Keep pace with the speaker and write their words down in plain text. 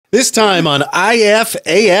This time on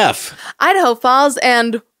IFAF. Idaho Falls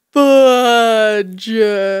and Fudge.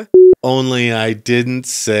 Only I didn't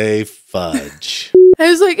say fudge. I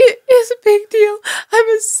was like, it is a big deal. I'm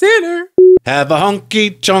a sinner. Have a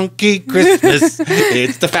honky chonky Christmas.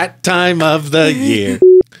 It's the fat time of the year.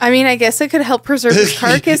 I mean, I guess it could help preserve his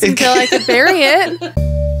carcass until I could bury it.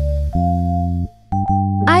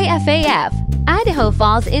 IFAF, Idaho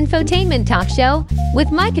Falls infotainment talk show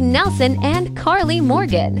with Mike Nelson and Karley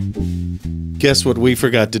Morgan. Guess what we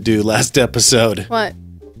forgot to do last episode? What?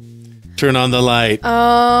 Turn on the light.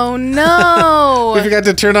 Oh, no. We forgot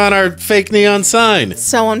to turn on our fake neon sign.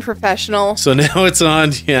 So unprofessional. So now it's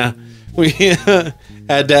on. Yeah. We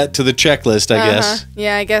add that to the checklist, I guess.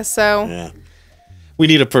 Yeah, I guess so. Yeah. We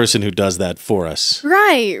need a person who does that for us.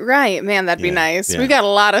 Right. Man, that'd be nice. Yeah. We got a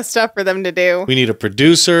lot of stuff for them to do. We need a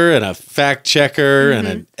producer and a fact checker and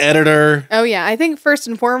an editor. Oh, yeah. I think first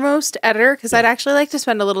and foremost, editor, because I'd actually like to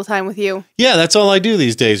spend a little time with you. Yeah, that's all I do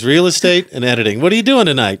these days. Real estate and editing. What are you doing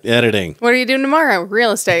tonight? Editing. What are you doing tomorrow?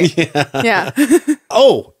 Real estate. Yeah.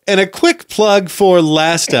 Oh, and a quick plug for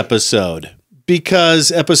last episode.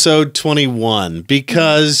 Because episode 21,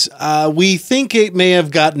 because we think it may have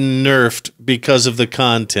gotten nerfed because of the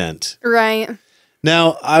content. Right.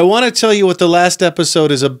 Now, I want to tell you what the last episode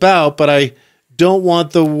is about, but I don't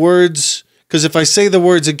want the words, because if I say the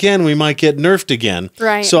words again, we might get nerfed again.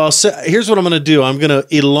 Right. So I'll say, here's what I'm going to do. I'm going to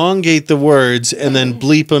elongate the words and then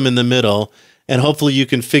bleep them in the middle, and hopefully you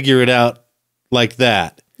can figure it out like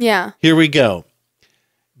that. Yeah. Here we go.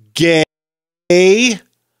 Gay,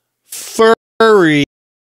 furry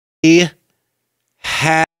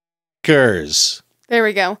hackers. There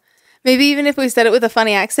we go. Maybe even if we said it with a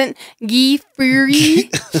funny accent, gee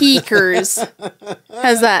fury heekers.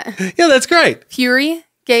 How's that? Yeah, that's great. Fury,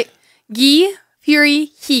 gee fury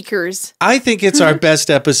heekers. I think it's our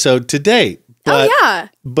best episode to date. But, Oh yeah,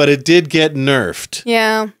 but it did get nerfed.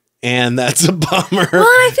 yeah. And that's a bummer. Well,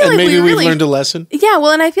 I feel and like maybe we we've really learned a lesson. Yeah,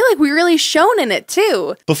 well, and I feel like we really shone in it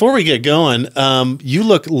too. Before we get going, you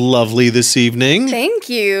look lovely this evening. Thank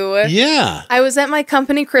you. Yeah. I was at my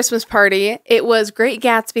company Christmas party. It was Great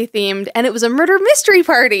Gatsby themed, and it was a murder mystery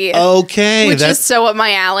party. Okay. Which is so up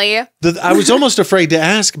my alley. I was almost afraid to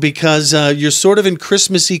ask because you're sort of in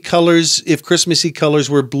Christmassy colors. If Christmassy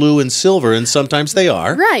colors were blue and silver, and sometimes they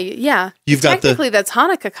are. Right, yeah. You've got Technically, that's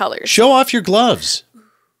Hanukkah colors. Show off your gloves.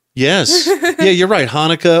 Yes. Yeah, you're right.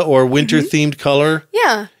 Hanukkah or winter-themed color.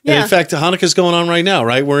 Yeah, And in fact, Hanukkah's going on right now,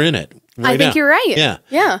 right? We're in it. I think you're right. Yeah.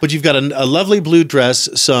 Yeah. But you've got a lovely blue dress,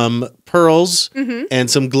 some pearls,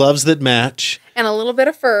 and some gloves that match. And a little bit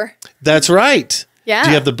of fur. That's right. Yeah. Do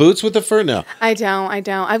you have the boots with the fur? No. I don't.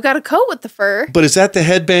 I've got a coat with the fur. But is that the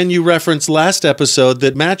headband you referenced last episode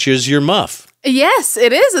that matches your muff? Yes,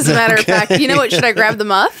 it is, as a matter of fact. You know what? Should I grab the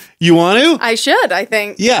muff? You want to? I should, I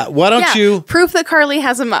think. Yeah. Why don't you? Proof that Karley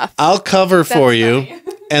has a muff. I'll cover for you, funny.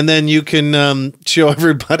 and then you can show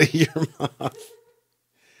everybody your muff.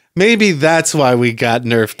 Maybe that's why we got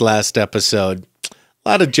nerfed last episode. A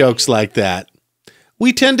lot of jokes like that.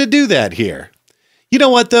 We tend to do that here. You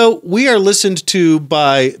know what, though? We are listened to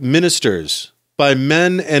by ministers, by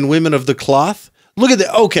men and women of the cloth. Look at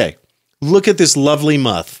that. Okay. Look at this lovely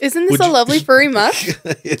muff. Isn't this a lovely furry muff?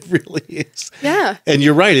 It really is. Yeah. And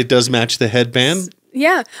you're right. It does match the headband.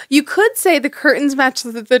 Yeah. You could say the curtains match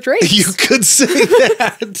the drapes. You could say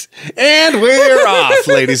that. And we're off,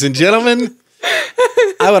 ladies and gentlemen.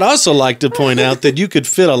 I would also like to point out that you could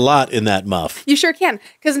fit a lot in that muff. You sure can.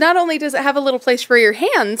 Because not only does it have a little place for your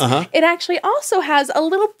hands, it actually also has a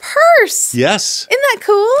little purse. Yes. Isn't that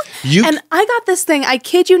cool? And I got this thing, I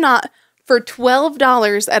kid you not, for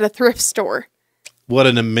 $12 at a thrift store. What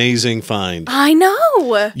an amazing find. I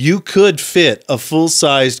know. You could fit a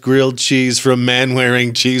full-sized grilled cheese from Man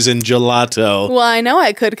Wearing Cheese and Gelato. Well, I know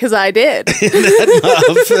I could because I did.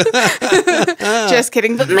 Just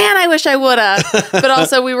kidding. But man, I wish I would have. But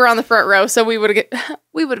also we were on the front row, so we would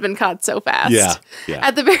have been caught so fast. Yeah.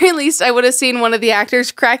 At the very least, I would have seen one of the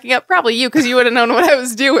actors cracking up, probably you, because you would have known what I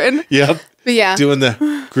was doing. Yep. But yeah. Doing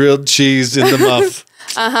the grilled cheese in the muff.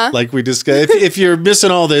 Like we discussed. If you're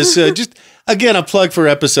missing all this, just, again, a plug for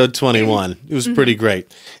episode 21. It was pretty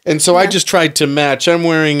great. And so I just tried to match. I'm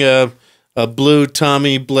wearing a blue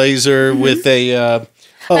Tommy blazer with a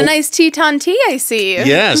nice Teton tee, I see.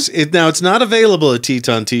 Yes. Now, it's not available at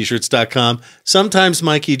TetonT-shirts.com. Sometimes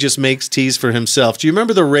Mikey just makes tees for himself. Do you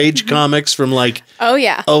remember the Rage comics from like Oh,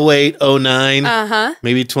 yeah. 08, 09,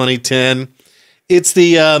 maybe 2010? It's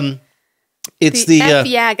the F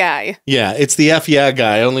yeah guy. Yeah, it's the F yeah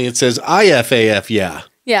guy, only it says IFAF yeah.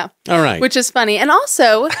 Yeah. All right. Which is funny. And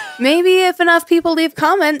also, maybe if enough people leave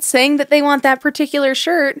comments saying that they want that particular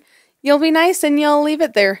shirt, You'll be nice and you'll leave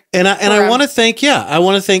it there. And I want to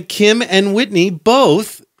thank Kim and Whitney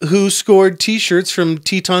both, who scored t-shirts from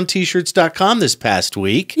TetonT-shirts.com this past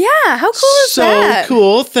week. Yeah, how cool is that? So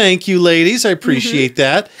cool. Thank you, ladies. I appreciate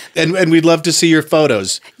that. And we'd love to see your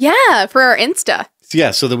photos. Yeah, for our Insta.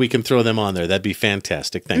 Yeah, so that we can throw them on there. That'd be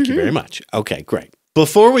fantastic. Thank you very much. Okay, great.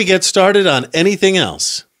 Before we get started on anything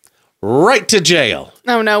else, right to jail.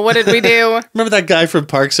 Oh no, what did we do? Remember that guy from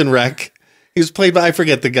Parks and Rec? He was played by, I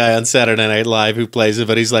forget the guy on Saturday Night Live who plays it,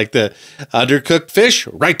 but he's like the undercooked fish,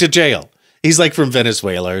 right to jail. He's like from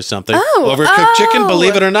Venezuela or something. Overcooked chicken,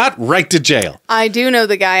 believe it or not, right to jail. I do know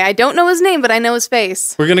the guy. I don't know his name, but I know his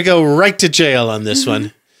face. We're going to go right to jail on this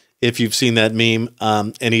one, if you've seen that meme,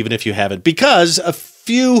 and even if you haven't. Because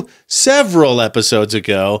several episodes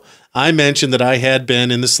ago, I mentioned that I had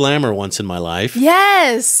been in the slammer once in my life.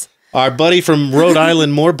 Yes. Our buddy from Rhode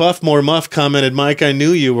Island, More Buff, More Muff, commented, Mike, I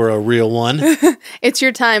knew you were a real one. It's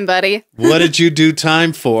your time, buddy. What did you do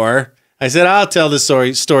time for? I said, I'll tell the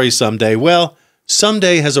story someday. Well,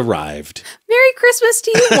 someday has arrived. Merry Christmas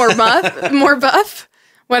to you, More Buff,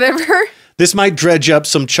 whatever. This might dredge up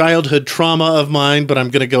some childhood trauma of mine, but I'm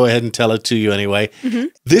going to go ahead and tell it to you anyway.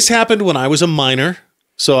 This happened when I was a minor.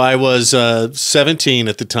 So I was 17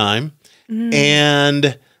 at the time.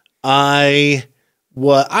 And I'm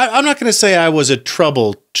not going to say I was a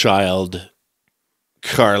troubled child,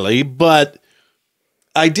 Karley, but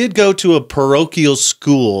I did go to a parochial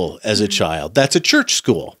school as a child. That's a church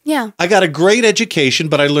school. Yeah. I got a great education,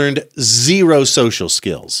 but I learned zero social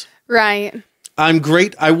skills. Right. I'm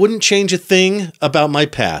great. I wouldn't change a thing about my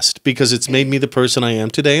past because it's made me the person I am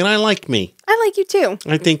today, and I like me. I like you too.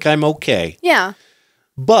 I think I'm okay. Yeah.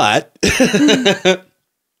 But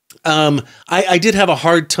I did have a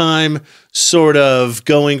hard time sort of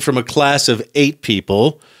going from a class of 8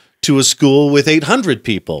 people to a school with 800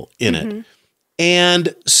 people in it.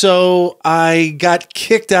 And so I got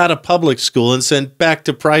kicked out of public school and sent back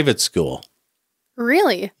to private school.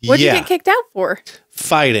 Really? What did you get kicked out for?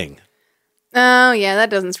 Fighting. Oh, yeah, that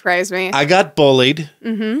doesn't surprise me. I got bullied,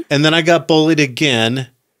 and then I got bullied again.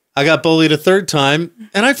 I got bullied a third time,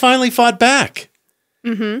 and I finally fought back.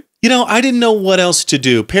 You know, I didn't know what else to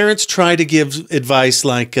do. Parents try to give advice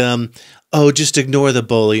like, just ignore the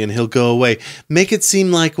bully and he'll go away. Make it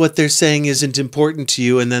seem like what they're saying isn't important to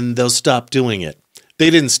you, and then they'll stop doing it. They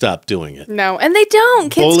didn't stop doing it. No, and they don't.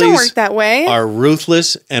 Kids Bullies don't work that way. Are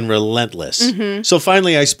ruthless and relentless. So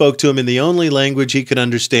finally I spoke to him in the only language he could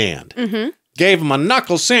understand. Gave him a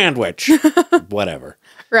knuckle sandwich. Whatever.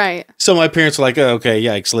 Right. So my parents were like, oh, okay,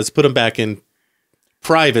 yikes, let's put him back in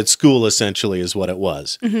private school, essentially, is what it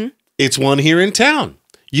was. It's one here in town.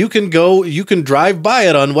 You can drive by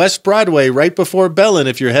it on West Broadway right before Bellin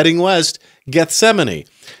if you're heading west, Gethsemane,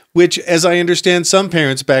 which, as I understand, some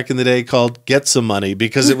parents back in the day called Get Some Money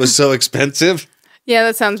because it was so expensive. Yeah,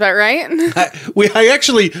 that sounds about right. I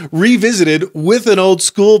actually revisited with an old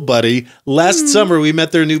school buddy. Last summer, we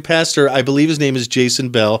met their new pastor. I believe his name is Jason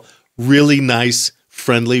Bell. Really nice,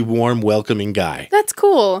 friendly, warm, welcoming guy. That's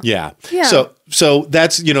cool. Yeah. Yeah. So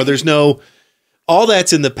that's, there's all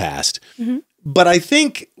that's in the past. But I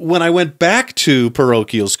think when I went back to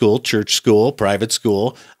parochial school, church school, private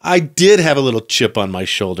school, I did have a little chip on my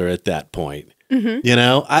shoulder at that point.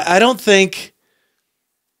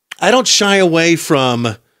 I don't shy away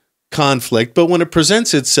from conflict, but when it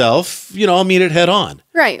presents itself, I'll meet it head on.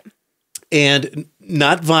 Right. And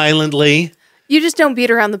not violently. You just don't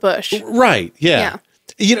beat around the bush. Right. Yeah.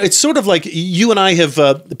 It's sort of like you and I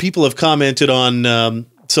have, people have commented on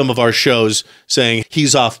some of our shows saying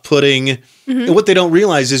he's off-putting. And what they don't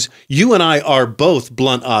realize is you and I are both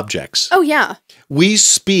blunt objects. Oh, yeah. We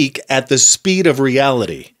speak at the speed of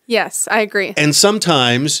reality. Yes, I agree. And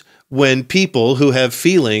sometimes when people who have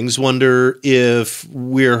feelings wonder if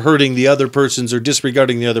we're hurting the other person's or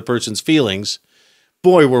disregarding the other person's feelings,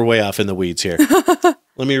 boy, we're way off in the weeds here.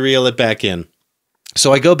 Let me reel it back in.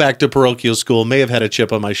 So I go back to parochial school, may have had a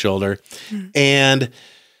chip on my shoulder, and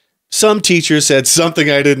some teacher said something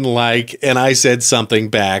I didn't like, and I said something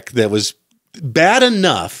back that was bad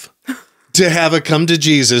enough to have a come to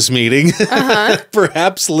Jesus meeting,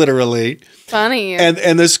 perhaps literally. Funny.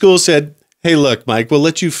 And the school said, hey, look, Mike, we'll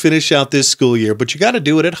let you finish out this school year, but you got to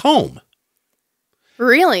do it at home.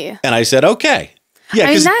 Really? And I said, okay. Yeah,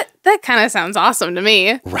 I mean, that kind of sounds awesome to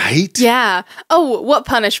me. Right? Yeah. Oh, what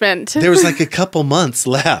punishment? There was like a couple months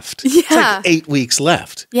left. Yeah. It's like 8 weeks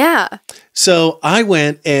left. Yeah. So I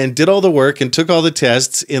went and did all the work and took all the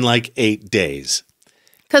tests in like 8 days.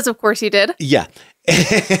 Because of course you did. Yeah.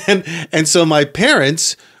 And so my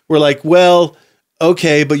parents were like, well,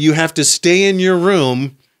 okay, but you have to stay in your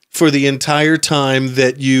room for the entire time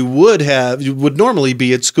that you would normally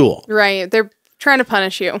be at school. Right. They're trying to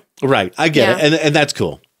punish you. Right. I get it. And that's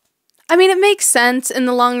cool. I mean, it makes sense in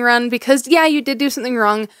the long run because, yeah, you did do something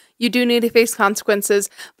wrong. You do need to face consequences.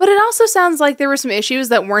 But it also sounds like there were some issues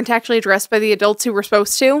that weren't actually addressed by the adults who were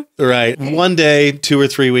supposed to. Right. One day, 2 or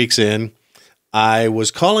 3 weeks in, I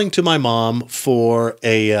was calling to my mom for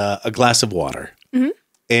a glass of water. Mm-hmm.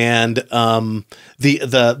 And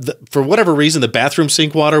the for whatever reason, the bathroom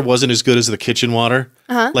sink water wasn't as good as the kitchen water.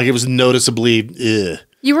 Like it was noticeably, ugh.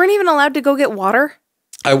 You weren't even allowed to go get water?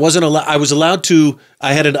 I wasn't allowed. I was allowed to.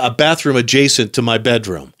 I had a bathroom adjacent to my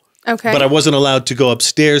bedroom. Okay. But I wasn't allowed to go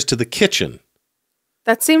upstairs to the kitchen.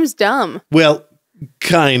 That seems dumb. Well,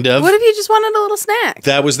 kind of. What if you just wanted a little snack?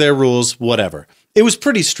 That was their rules, whatever. It was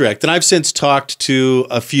pretty strict. And I've since talked to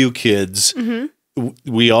a few kids. Mm-hmm.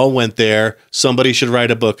 We all went there. Somebody should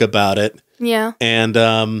write a book about it. Yeah.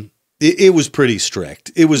 And it was pretty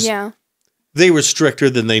strict. It was. Yeah. They were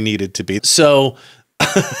stricter than they needed to be. So...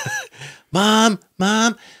 Mom,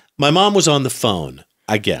 my mom was on the phone,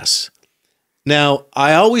 I guess. Now,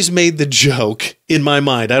 I always made the joke in my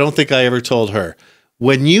mind. I don't think I ever told her,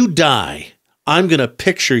 when you die, I'm going to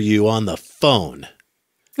picture you on the phone.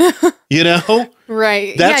 You know?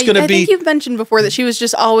 Right. That's going to be. I think you've mentioned before that she was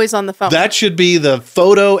just always on the phone. That should be the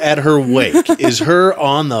photo at her wake, is her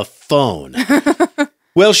on the phone.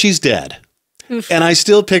 Well, she's dead. And I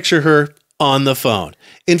still picture her on the phone.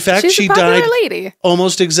 In fact, she died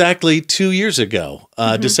almost exactly 2 years ago,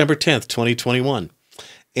 December 10th, 2021.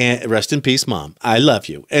 And rest in peace, Mom. I love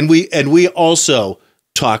you. And we also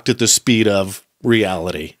talked at the speed of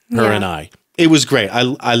reality, her and I. It was great.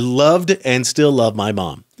 I loved and still love my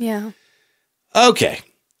mom. Yeah. Okay.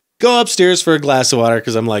 Go upstairs for a glass of water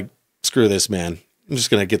because I'm like, screw this, man. I'm just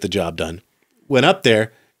going to get the job done. Went up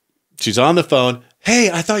there. She's on the phone. Hey,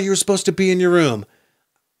 I thought you were supposed to be in your room.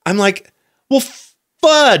 I'm like, well,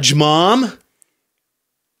 Fudge, Mom.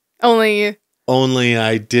 Only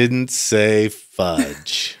I didn't say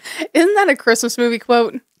fudge. Isn't that a Christmas movie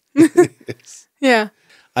quote? Yeah.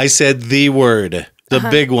 I said the word, the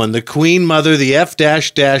big one, the Queen Mother, the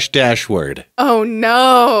F-dash word. Oh,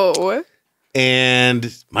 no.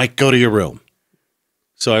 And Mike, go to your room.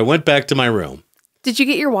 So I went back to my room. Did you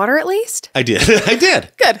get your water at least? I did. I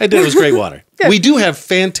did. Good. I did. It was great water. We do have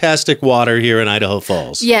fantastic water here in Idaho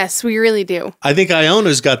Falls. Yes, we really do. I think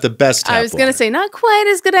Iona's got the best tap I was going to say, not quite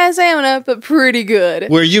as good as Iona, but pretty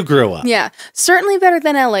good. Where you grew up. Yeah, certainly better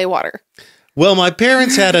than LA water. Well, my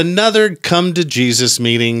parents had another come to Jesus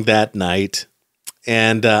meeting that night,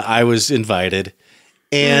 and I was invited.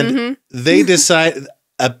 And they decided,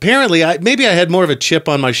 apparently, maybe I had more of a chip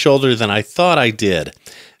on my shoulder than I thought I did.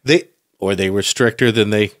 Or they were stricter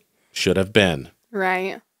than they should have been.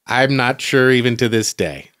 Right. I'm not sure even to this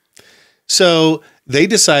day. So they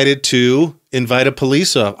decided to invite a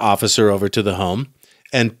police officer over to the home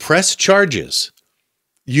and press charges.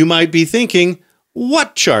 You might be thinking,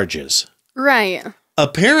 what charges? Right.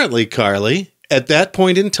 Apparently, Karley, at that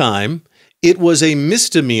point in time, it was a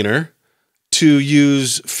misdemeanor to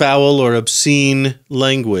use foul or obscene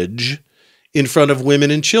language in front of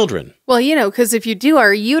women and children. Well, because if you do,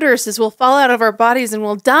 our uteruses will fall out of our bodies and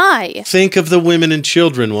we'll die. Think of the women and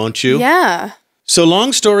children, won't you? Yeah. So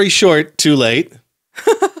long story short, too late.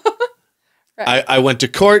 Right. I went to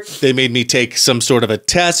court. They made me take some sort of a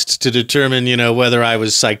test to determine, whether I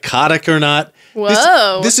was psychotic or not.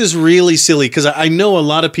 Whoa. This is really silly because I know a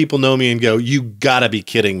lot of people know me and go, you gotta be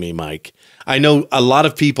kidding me, Mike. I know a lot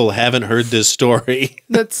of people haven't heard this story.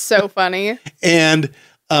 That's so funny. And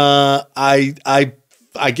I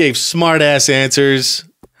gave smart ass answers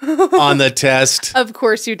on the test. Of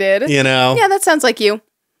course you did. Yeah, that sounds like you.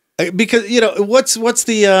 Because what's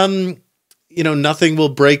the nothing will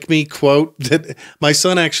break me quote that my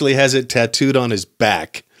son actually has it tattooed on his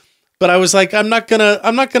back. But I was like, I'm not gonna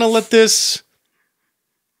let this.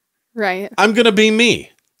 Right. I'm gonna be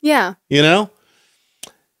me. Yeah.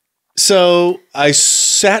 So I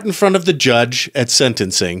sat in front of the judge at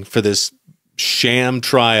sentencing for this sham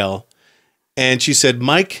trial, and she said,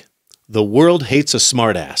 Mike, the world hates a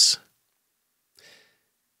smartass.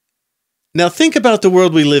 Now think about the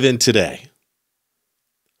world we live in today.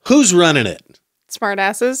 Who's running it?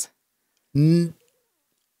 Smartasses.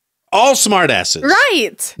 All smartasses.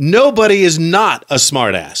 Right. Nobody is not a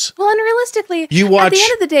smartass. Well, and realistically, you watch at the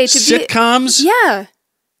end of the day, sitcoms. Yeah.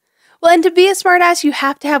 Well, and to be a smartass, you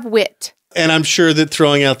have to have wit. And I'm sure that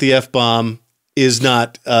throwing out the F-bomb is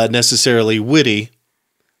not necessarily witty,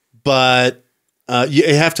 but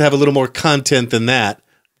you have to have a little more content than that.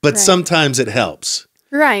 But sometimes it helps.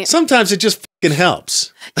 Right. Sometimes it just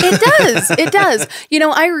helps. It does. It does. You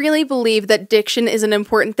know, I really believe that diction is an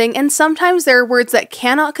important thing, and sometimes there are words that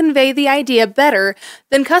cannot convey the idea better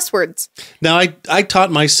than cuss words. Now, I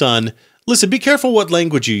taught my son, listen, be careful what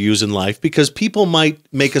language you use in life because people might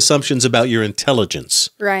make assumptions about your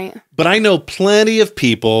intelligence. Right. But I know plenty of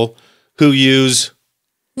people who use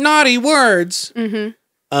naughty words.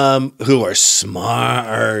 Who are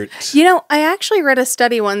smart. You know, I actually read a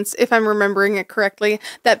study once, if I'm remembering it correctly,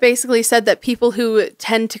 that basically said that people who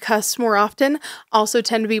tend to cuss more often also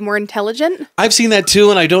tend to be more intelligent. I've seen that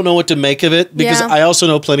too, and I don't know what to make of it because Yeah. I also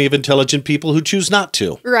know plenty of intelligent people who choose not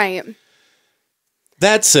to. Right.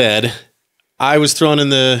 That said, I was thrown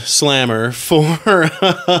in the slammer for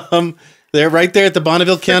they're right there at the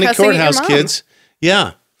Bonneville County cussing at your Courthouse, mom. kids.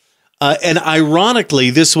 Yeah. And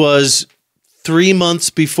ironically, this was 3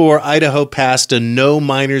 months before Idaho passed a no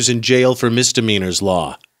minors in jail for misdemeanors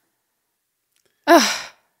law.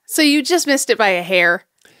 So you just missed it by a hair.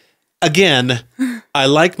 Again, I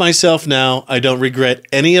like myself now. I don't regret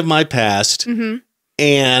any of my past.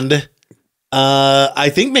 And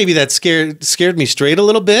I think maybe that scared me straight a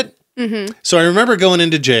little bit. So I remember going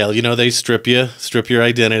into jail. You know, they strip your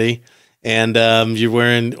identity. And you're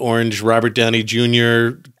wearing orange Robert Downey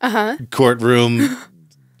Jr. Courtroom.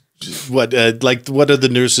 What are the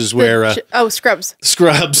nurses wear? Scrubs.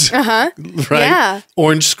 Scrubs. Right? Yeah.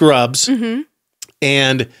 Orange scrubs.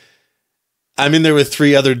 And I'm in there with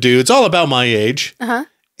 3 other dudes, all about my age.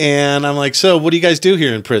 And I'm like, so what do you guys do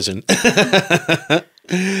here in prison?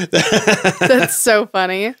 That's so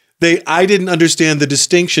funny. I didn't understand the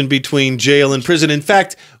distinction between jail and prison. In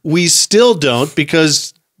fact, we still don't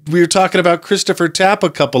because we were talking about Christopher Tapp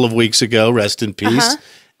a couple of weeks ago, rest in peace.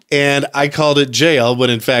 And I called it jail when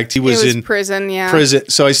in fact he was in prison, yeah. prison.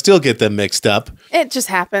 So I still get them mixed up. It just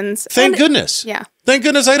happens. Thank goodness. Yeah. Thank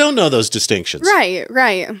goodness I don't know those distinctions. Right.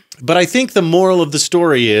 But I think the moral of the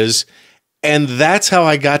story is, and that's how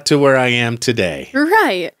I got to where I am today.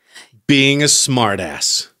 Right. Being a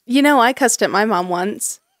smartass. You know, I cussed at my mom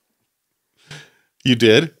once. You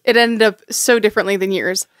did? It ended up so differently than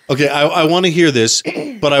yours. Okay, I want to hear this,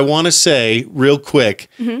 but I want to say real quick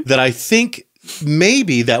that I think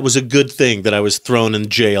maybe that was a good thing that I was thrown in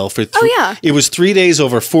jail for. Yeah. It was 3 days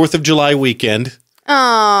over 4th of July weekend.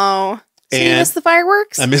 Oh. So you And missed the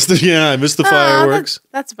fireworks? I missed the fireworks.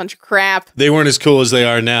 That's a bunch of crap. They weren't as cool as they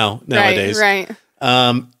are nowadays. Right.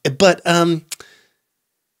 But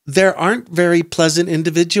there aren't very pleasant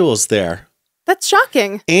individuals there. That's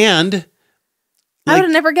shocking. And I would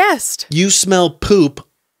have never guessed. you smell poop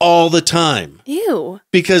all the time Ew.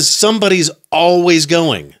 because somebody's always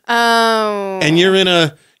going. Oh. And you're in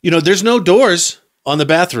there's no doors on the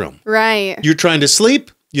bathroom. Right. You're trying to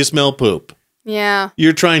sleep, you smell poop. Yeah.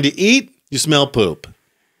 You're trying to eat, you smell poop.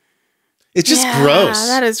 It's just gross.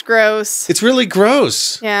 That is gross. It's really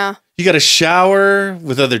gross. Yeah. You got to shower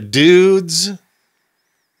with other dudes.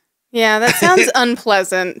 Yeah, that sounds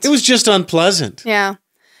unpleasant. It was just unpleasant. Yeah.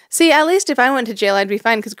 See, at least if I went to jail, I'd be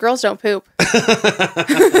fine because girls don't poop.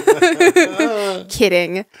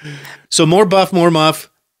 Kidding. So more buff, more muff.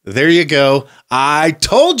 There you go. I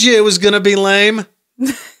told you it was going to be lame.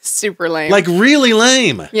 Super lame. Like really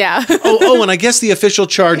lame. Yeah. And I guess the official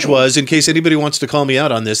charge was, in case anybody wants to call me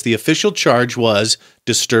out on this, the official charge was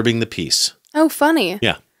disturbing the peace. Oh, funny.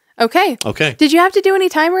 Yeah. Okay. Okay. Did you have to do any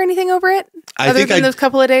time or anything over it? Other than those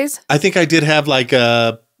couple of days? I think I did have like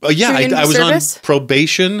I was service? on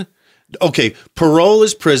probation. Okay. Parole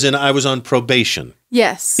is prison. I was on probation.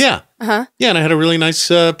 Yes. Yeah. Yeah. And I had a really nice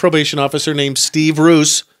probation officer named Steve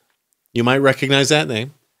Roos. You might recognize that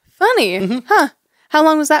name. Funny. Huh. How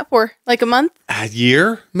long was that for? Like a month? A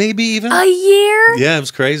year, maybe even. A year? Yeah, it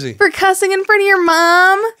was crazy. For cussing in front of your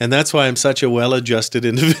mom? And that's why I'm such a well-adjusted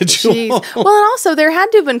individual. Jeez. Well, and also there had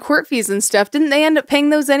to have been court fees and stuff. Didn't they end up paying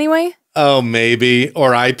those anyway? Oh, maybe.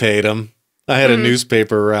 Or I paid them. I had a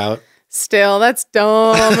newspaper route. Still, that's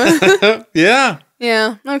dumb. Yeah.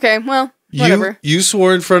 Yeah. Okay. Well, whatever. You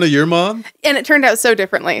swore in front of your mom? And it turned out so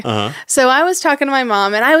differently. So I was talking to my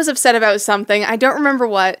mom and I was upset about something. I don't remember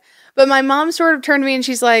what. But my mom sort of turned to me and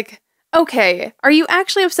she's like, okay, are you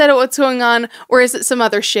actually upset at what's going on or is it some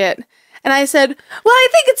other shit? And I said, well, I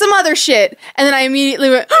think it's some other shit. And then I immediately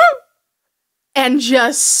went, and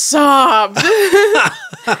just sobbed.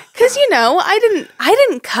 Because, I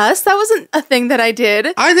didn't cuss. That wasn't a thing that I did.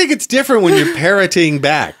 I think it's different when you're parroting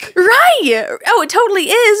back. Right. Oh, it totally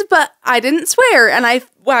is. But I didn't swear. And I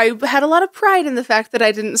had a lot of pride in the fact that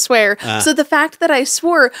I didn't swear. So the fact that I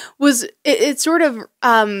swore was, it sort of,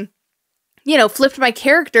 flipped my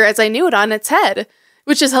character as I knew it on its head,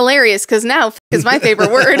 which is hilarious because now is my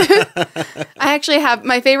favorite word. I actually have,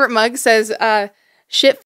 my favorite mug says,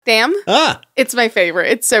 shit Dam. Ah. It's my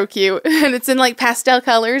favorite. It's so cute. And it's in like pastel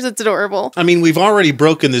colors. It's adorable. I mean, we've already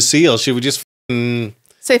broken the seal. Should we just... Say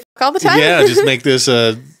fuck all the time? Yeah, just make this...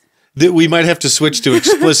 we might have to switch to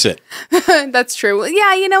explicit. That's true.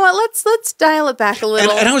 Yeah, you know what? Let's dial it back a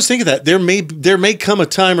little. And I was thinking that there may come a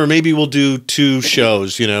time, or maybe we'll do 2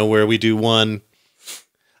 shows, where we do one...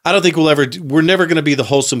 I don't think we're never going to be the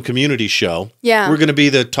wholesome community show. Yeah. We're going to be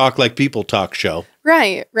the talk like people talk show.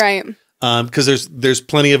 Right. Because there's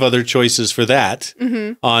plenty of other choices for that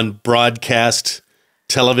on broadcast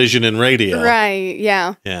television and radio. Right.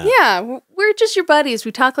 Yeah. We're just your buddies.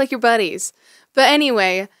 We talk like your buddies. But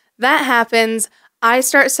anyway, that happens. I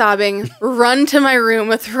start sobbing, run to my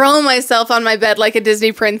room, throw myself on my bed like a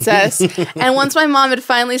Disney princess. And once my mom had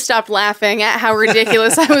finally stopped laughing at how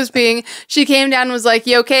ridiculous I was being, she came down and was like,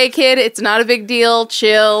 "You okay, kid? It's not a big deal.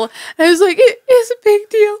 Chill." And I was like, "It is a big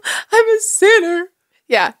deal. I'm a sinner."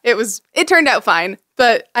 Yeah, it turned out fine.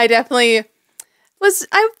 But I definitely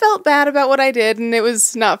I felt bad about what I did, and it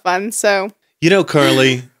was not fun. So,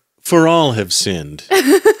 Karley, for all have sinned.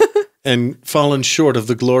 And fallen short of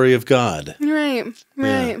the glory of God. Right.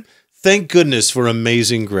 Yeah. Thank goodness for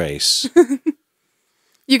amazing grace.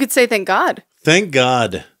 You could say thank God. Thank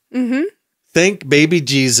God. Mm-hmm. Thank baby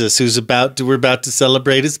Jesus, we're about to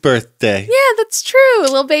celebrate his birthday. Yeah, that's true.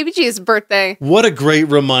 Little baby Jesus' birthday. What a great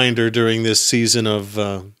reminder during this season of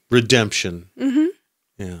redemption. Mm-hmm.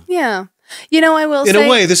 Yeah. I will say... In a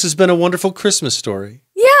way, this has been a wonderful Christmas story.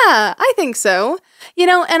 Yeah, I think so.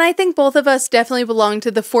 And I think both of us definitely belong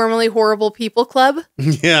to the formerly horrible people club.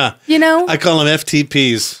 Yeah. I call them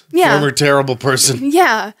FTPs. Yeah. Former terrible person.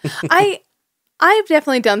 Yeah. I've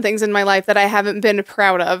definitely done things in my life that I haven't been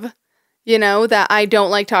proud of, that I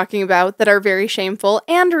don't like talking about, that are very shameful.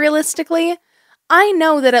 And realistically, I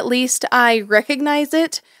know that at least I recognize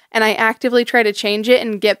it and I actively try to change it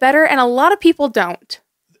and get better. And a lot of people don't.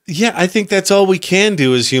 Yeah, I think that's all we can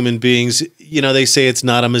do as human beings. They say it's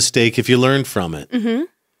not a mistake if you learn from it. Mm-hmm.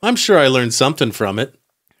 I'm sure I learned something from it.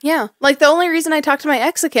 Yeah. Like the only reason I talked to my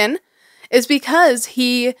ex-akin is because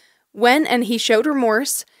he went and he showed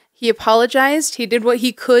remorse. He apologized. He did what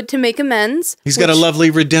he could to make amends. He's got a lovely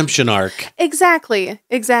redemption arc. Exactly.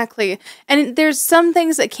 And there's some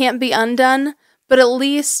things that can't be undone, but at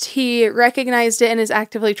least he recognized it and is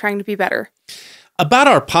actively trying to be better. About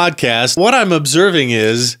our podcast, what I'm observing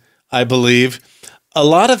is, I believe, a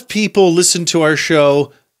lot of people listen to our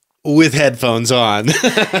show with headphones on.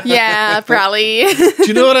 Yeah, probably. Do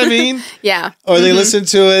you know what I mean? Yeah. Or they listen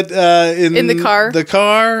to it in the car. The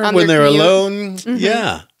car when they're commute. alone. Mm-hmm.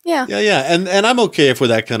 Yeah. Yeah. And I'm okay with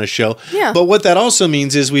that kind of show. Yeah. But what that also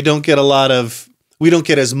means is we don't get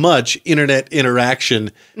as much internet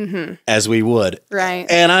interaction as we would. Right.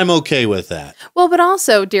 And I'm okay with that. Well, but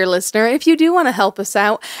also, dear listener, if you do want to help us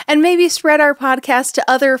out and maybe spread our podcast to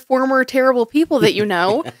other former terrible people that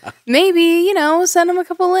maybe, send them a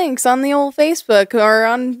couple links on the old Facebook or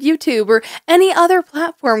on YouTube or any other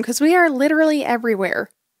platform, because we are literally everywhere.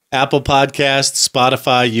 Apple Podcasts,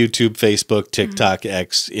 Spotify, YouTube, Facebook, TikTok,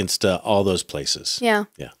 X, Insta, all those places. Yeah.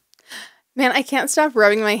 Yeah. Man, I can't stop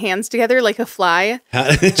rubbing my hands together like a fly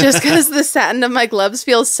just because the satin of my gloves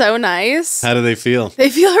feels so nice. How do they feel? They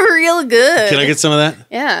feel real good. Can I get some of that?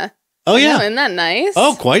 Yeah. Oh, yeah. Isn't that nice?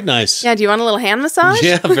 Oh, quite nice. Yeah. Do you want a little hand massage?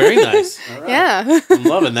 Yeah, very nice. All right. Yeah. I'm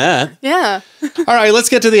loving that. Yeah. All right, let's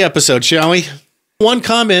get to the episode, shall we? One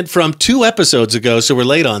comment from 2 episodes ago, so we're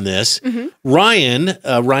late on this. Mm-hmm.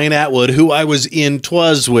 Ryan Atwood, who I was in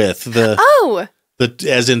Twas with.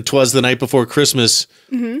 As in Twas the Night Before Christmas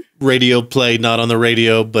radio play, not on the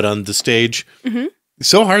radio, but on the stage. Mm-hmm.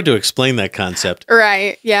 So hard to explain that concept.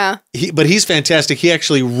 Right, yeah. But he's fantastic. He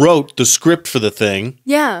actually wrote the script for the thing.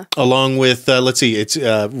 Yeah. Along with, it's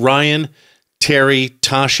Ryan, Terry,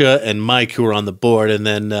 Tasha, and Mike who are on the board. And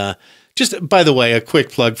then, just by the way, a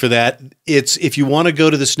quick plug for that. It's if you want to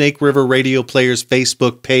go to the Snake River Radio Players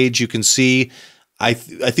Facebook page, you can see, I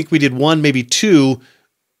think we did 1, maybe 2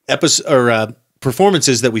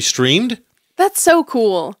 performances that we streamed. That's so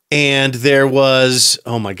cool. And there was,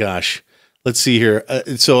 oh my gosh, let's see here.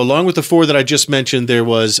 So along with the 4 that I just mentioned, there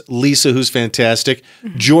was Lisa, who's fantastic.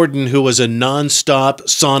 Mm-hmm. Jordan, who was a nonstop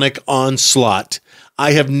sonic onslaught.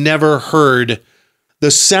 I have never heard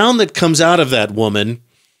the sound that comes out of that woman.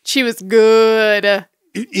 She was good.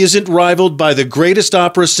 Isn't rivaled by the greatest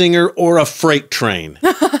opera singer or a freight train.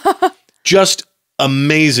 Just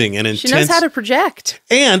amazing and intense. She knows how to project.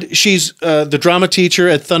 And she's the drama teacher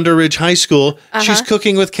at Thunder Ridge High School. Uh-huh. She's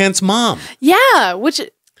cooking with Kent's mom. Yeah, which,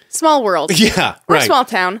 small world. Yeah, or right. Small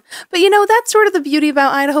town. But, that's sort of the beauty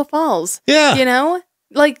about Idaho Falls. Yeah.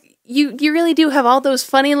 Like, you really do have all those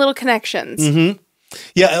funny little connections. Mm-hmm.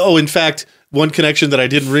 Yeah, in fact, one connection that I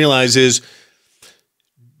didn't realize is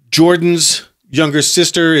Jordan's younger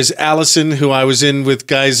sister is Allison, who I was in with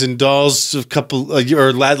Guys and Dolls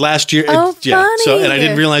last year. Oh, funny. So, and I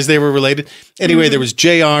didn't realize they were related. Anyway, there was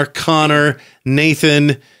JR, Connor,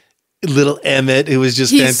 Nathan, little Emmett, who was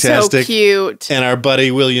just fantastic. So cute. And our buddy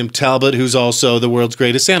William Talbot, who's also the world's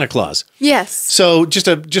greatest Santa Claus. Yes. So just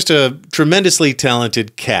a tremendously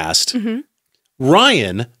talented cast.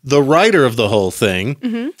 Ryan, the writer of the whole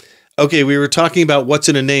thing. Okay, we were talking about what's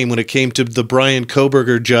in a name when it came to the Brian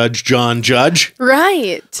Koberger judge, John Judge.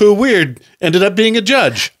 Right. Who, weird, ended up being a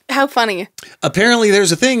judge. How funny. Apparently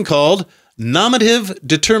there's a thing called nominative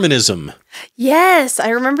determinism. Yes, I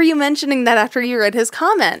remember you mentioning that after you read his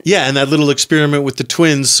comment. Yeah, and that little experiment with the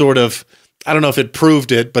twins sort of, I don't know if it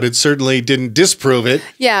proved it, but it certainly didn't disprove it.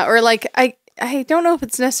 Yeah, or like, I don't know if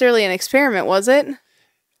it's necessarily an experiment, was it?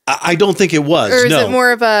 I don't think it was. Or is it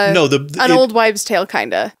more of an old wives' tale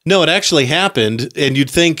kind of? No, it actually happened, and you'd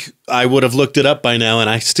think I would have looked it up by now, and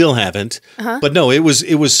I still haven't. But no, it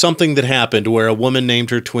was something that happened where a woman named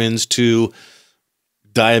her twins two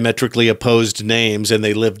diametrically opposed names, and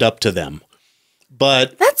they lived up to them.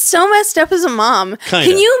 But that's so messed up as a mom. Kinda.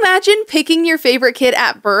 Can you imagine picking your favorite kid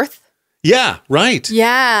at birth? Yeah, right.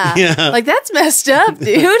 Yeah. Like, that's messed up,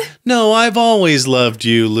 dude. No, I've always loved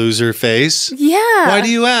you, loser face. Yeah. Why do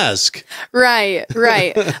you ask? Right.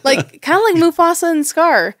 Like, kind of like Mufasa and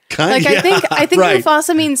Scar. I think right.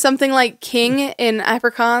 Mufasa means something like king in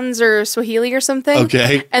Afrikaans or Swahili or something.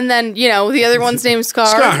 Okay. And then, the other one's named Scar.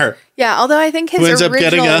 Scar. Yeah, although I think his Who ends up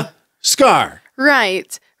getting a scar.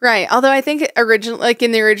 Right. Although I think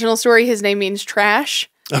in the original story, his name means trash.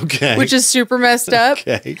 Okay. Which is super messed up.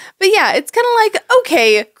 Okay. But yeah, it's kind of like,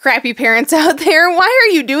 okay, crappy parents out there, why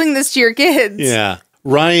are you doing this to your kids? Yeah.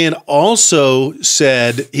 Ryan also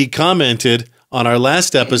said, he commented on our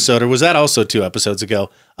last episode, or was that also 2 episodes ago,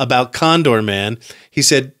 about Condor Man. He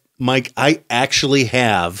said, Mike, I actually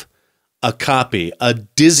have a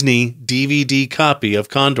Disney DVD copy of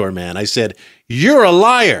Condor Man. I said, you're a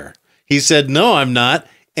liar. He said, no, I'm not.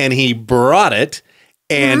 And he brought it.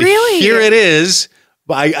 And here it is.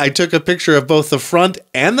 I took a picture of both the front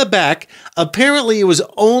and the back. Apparently, it was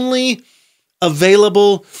only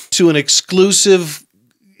available to an exclusive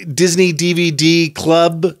Disney DVD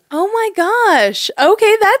club. Oh my gosh.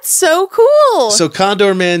 Okay, that's so cool. So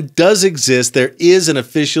Condor Man does exist. There is an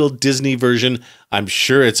official Disney version. I'm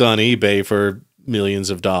sure it's on eBay for millions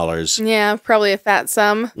of dollars. Yeah, probably a fat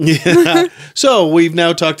sum. Yeah. So we've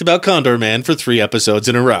now talked about Condor Man for 3 episodes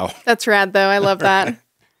in a row. That's rad, though. I love that.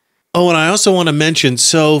 Oh, and I also want to mention,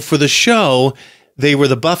 so for the show, they were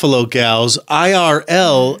the Buffalo Gals.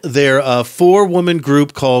 IRL, they're a 4-woman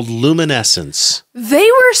group called Luminescence. They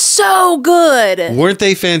were so good. Weren't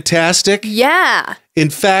they fantastic? Yeah. In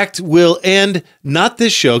fact, we'll end, not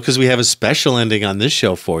this show, because we have a special ending on this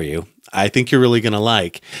show for you. I think you're really going to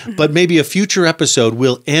like. But maybe a future episode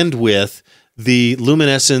we'll end with the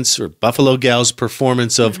Luminescence or Buffalo Gals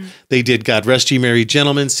performance of, they did God Rest Ye Merry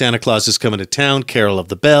Gentlemen, Santa Claus is Coming to Town, Carol of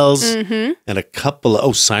the Bells, and a couple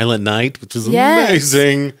of, Silent Night, which was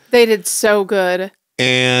amazing. They did so good.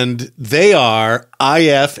 And they are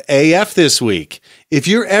IFAF this week. If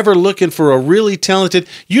you're ever looking for a really talented,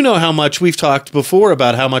 you know how much we've talked before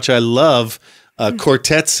about how much I love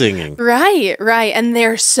quartet singing. Right. And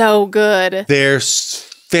they're so good. They're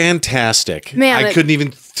fantastic. Man, I couldn't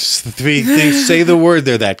even say the word.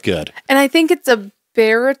 They're that good. And I think it's a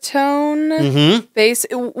baritone bass,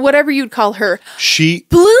 whatever you'd call her. She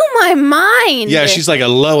blew my mind. Yeah, she's like a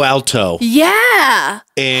low alto. Yeah.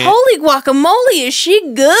 And holy guacamole, is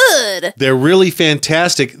she good? They're really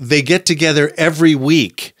fantastic. They get together every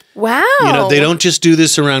week. Wow. They don't just do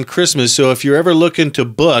this around Christmas. So if you're ever looking to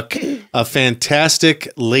book a fantastic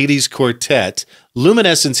ladies quartet,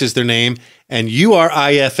 Luminescence is their name, and you are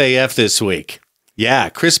IFAF this week. Yeah,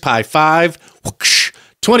 crisp high 5, whoosh,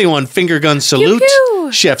 21 finger gun salute,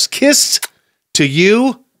 Pew-pew. Chef's kiss to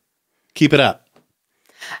you. Keep it up.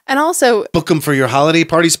 And also book them for your holiday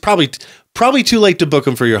parties. Probably too late to book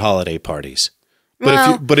them for your holiday parties.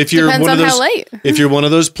 But if you're one of those, if you're one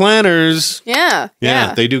of those planners, yeah,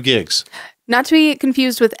 they do gigs. Not to be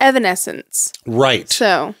confused with Evanescence. Right.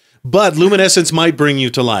 So, but Luminescence might bring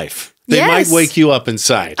you to life. They might wake you up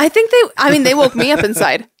inside. I think they woke me up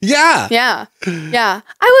inside. Yeah.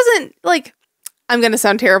 I wasn't like, I'm going to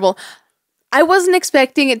sound terrible. I wasn't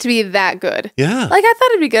expecting it to be that good. Yeah. Like, I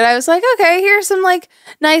thought it'd be good. I was like, okay, here's some, like,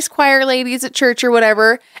 nice choir ladies at church or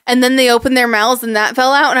whatever. And then they opened their mouths and that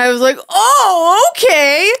fell out. And I was like, oh,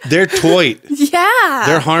 okay. They're toit. Yeah.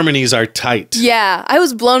 Their harmonies are tight. Yeah. I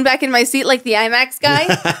was blown back in my seat like the IMAX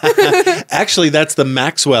guy. Actually, that's the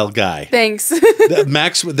Maxwell guy. Thanks.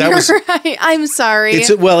 That was right. I'm sorry.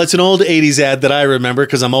 It's an old 80s ad that I remember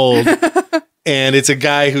because I'm old. And it's a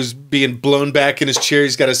guy who's being blown back in his chair.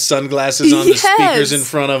 He's got his sunglasses on, the speakers in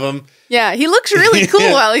front of him. Yeah, he looks really cool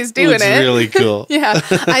while he's doing it. Really cool. Yeah,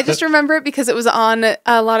 I just remember it because it was on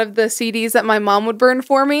a lot of the CDs that my mom would burn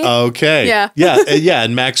for me. Okay. Yeah.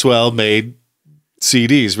 And Maxwell made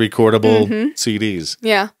CDs, recordable CDs.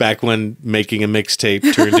 Yeah. Back when making a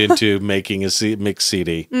mixtape turned into making a mix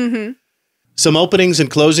CD. Some openings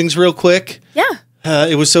and closings real quick. Yeah.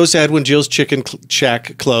 It was so sad when Jill's Chicken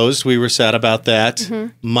Shack closed. We were sad about that.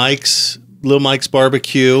 Little Mike's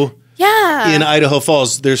Barbecue. Yeah. In Idaho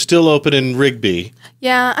Falls. They're still open in Rigby.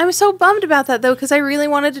 Yeah, I'm so bummed about that, though, because I really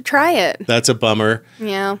wanted to try it. That's a bummer.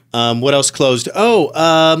 Yeah. What else closed?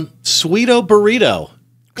 Sweeto Burrito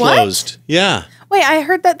closed. What? Yeah. Wait, I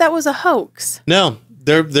heard that was a hoax. No,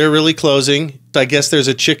 they're really closing. I guess there's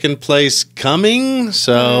a chicken place coming.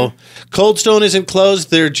 So Cold Stone isn't closed.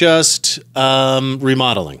 They're just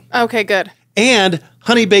remodeling. Okay, good. And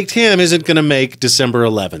Honey Baked Ham isn't going to make December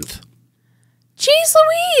 11th. Jeez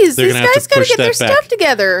Louise, these guys got to get their stuff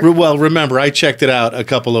together. Well, remember, I checked it out a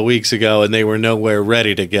couple of weeks ago, and they were nowhere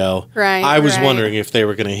ready to go. Right. I was wondering if they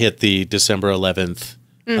were going to hit the December 11th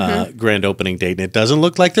grand opening date, and it doesn't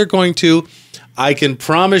look like they're going to. I can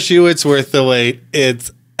promise you it's worth the wait. It's,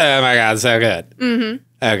 oh my God, so good.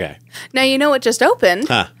 Okay. Now, you know what just opened?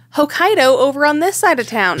 Hokkaido over on this side of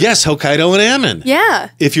town. Yes, Hokkaido and Ammon. Yeah.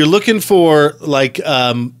 If you're looking for, like,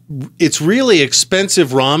 it's really expensive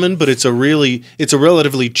ramen, but it's a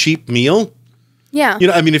relatively cheap meal. Yeah. You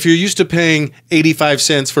know, I mean, if you're used to paying 85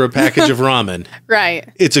 cents for a package of ramen, right,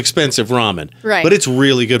 it's expensive ramen. Right. But it's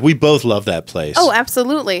really good. We both love that place. Oh,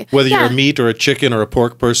 absolutely. Whether you're a meat or a chicken or a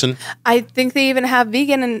pork person. I think they even have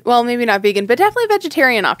vegan and, well, maybe not vegan, but definitely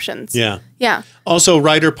vegetarian options. Yeah. Yeah. Also,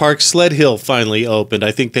 Ryder Park Sled Hill finally opened.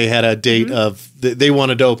 I think they had a date of, they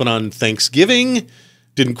wanted to open on Thanksgiving.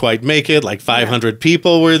 Didn't quite make it. Like 500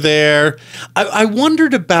 people were there. I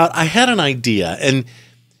wondered about, I had an idea. And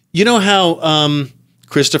you know how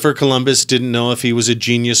Christopher Columbus didn't know if he was a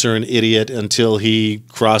genius or an idiot until he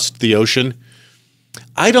crossed the ocean?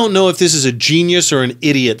 I don't know if this is a genius or an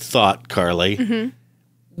idiot thought, Karley.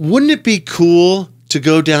 Wouldn't it be cool to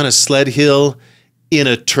go down a sled hill in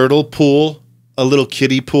a turtle pool, a little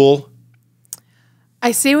kiddie pool?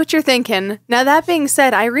 I see what you're thinking. Now, that being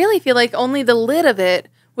said, I really feel like only the lid of it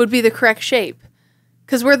would be the correct shape.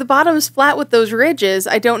 Because where the bottom's flat with those ridges,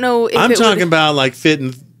 I don't know if I'm talking about like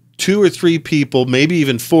fitting 2 or 3 people, maybe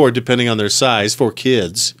even 4, depending on their size, 4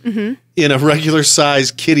 kids, in a regular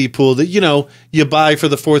size kiddie pool that, you know, you buy for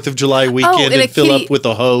the 4th of July weekend and fill up with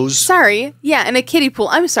a hose. Sorry. Yeah, in a kiddie pool.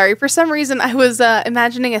 I'm sorry. For some reason, I was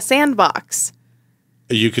imagining a sandbox.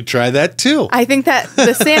 You could try that too. I think that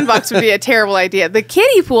the sandbox would be a terrible idea. The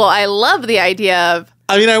kiddie pool, I love the idea of.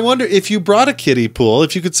 I mean, I wonder if you brought a kiddie pool,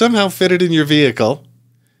 if you could somehow fit it in your vehicle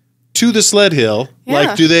to the sled hill. Yeah.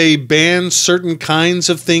 Like, do they ban certain kinds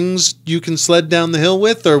of things you can sled down the hill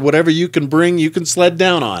with, or whatever you can bring, you can sled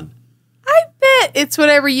down on? I bet it's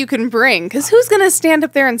whatever you can bring, because who's going to stand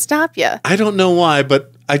up there and stop you? I don't know why,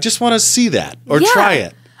 but I just want to see that or try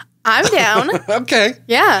it. I'm down. Okay.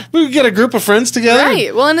 Yeah. We could get a group of friends together.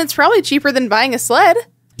 Right. Well, and it's probably cheaper than buying a sled.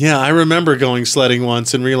 Yeah, I remember going sledding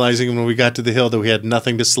once and realizing when we got to the hill that we had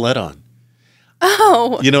nothing to sled on.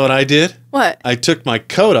 Oh. You know what I did? What? I took my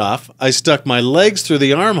coat off. I stuck my legs through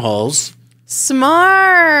the armholes.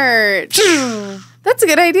 Smart. That's a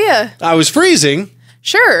good idea. I was freezing.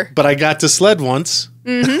 Sure. But I got to sled once.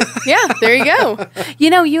 Yeah, there you go. You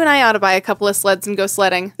know, you and I ought to buy a couple of sleds and go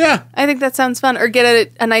sledding. Yeah. I think that sounds fun. Or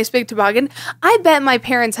get a nice big toboggan. I bet my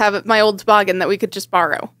parents have my old toboggan that we could just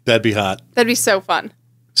borrow. That'd be hot. That'd be so fun.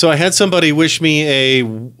 So I had somebody wish me a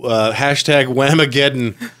hashtag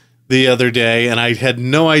Whamageddon the other day, and I had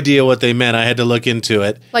no idea what they meant. I had to look into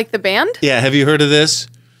it. Like the band? Yeah, have you heard of this?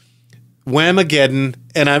 Whamageddon,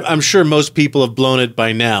 and I'm sure most people have blown it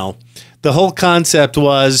by now. The whole concept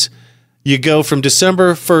was you go from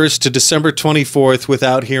December 1st to December 24th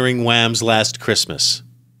without hearing Wham's Last Christmas.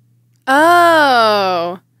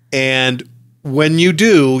 Oh. And when you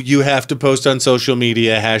do, you have to post on social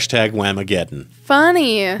media hashtag Whamageddon.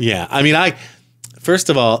 Funny. Yeah, I mean, First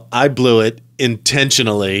of all, I blew it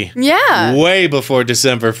intentionally. Yeah. Way before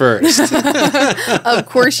December 1st. Of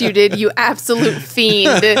course you did, you absolute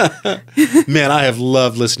fiend. Man, I have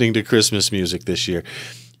loved listening to Christmas music this year.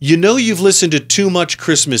 You know you've listened to too much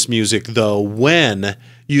Christmas music, though, when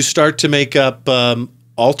you start to make up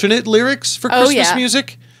alternate lyrics for Christmas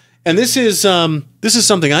music. And this is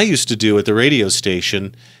something I used to do at the radio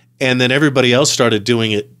station, and then everybody else started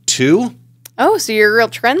doing it too. Oh, so you're a real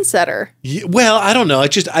trendsetter. Yeah, well, I don't know. I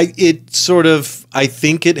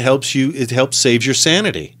think it helps you. It helps save your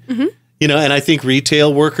sanity. Mm-hmm. You know, and I think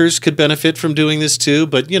retail workers could benefit from doing this too.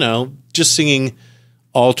 But you know, just singing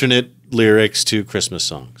alternate lyrics to Christmas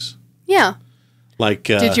songs. Yeah. Like,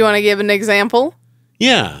 did you want to give an example?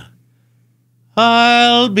 Yeah.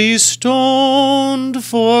 I'll be stoned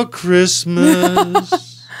for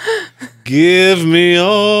Christmas. Give me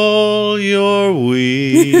all your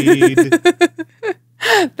weed.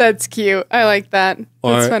 That's cute. I like that.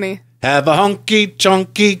 That's Or, funny. Have a honky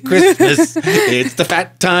chonky Christmas. It's the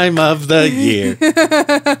fat time of the year.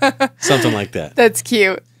 Something like that. That's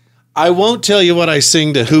cute. I won't tell you what I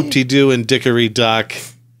sing to Hoop-Dee-Doo and Dickory Dock,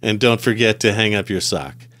 and don't forget to hang up your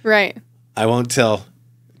sock. Right. I won't tell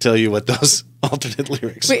you what those alternate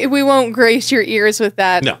lyrics are. We won't grace your ears with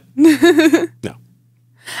that. No. No.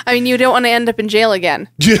 I mean, you don't want to end up in jail again.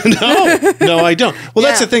 No, I don't. Well,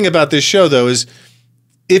 that's the thing about this show, though, is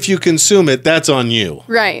if you consume it, that's on you.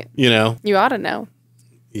 Right. You know? You ought to know.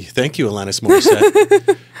 Thank you, Alanis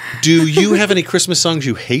Morissette. Do you have any Christmas songs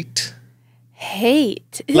you hate?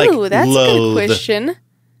 Hate? Ooh, Like that's loathe. a good question.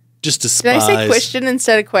 Just despise? Did I say question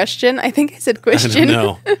instead of question? I think I said question. I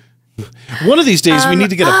don't know. One of these days, we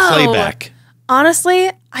need to get a playback. Honestly,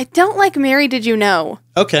 I don't like Mary Did You Know.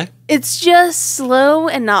 Okay. It's just slow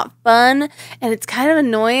and not fun, and it's kind of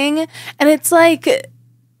annoying, and it's like,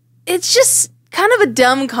 it's just kind of a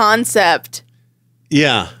dumb concept.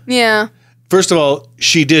 Yeah. Yeah. First of all,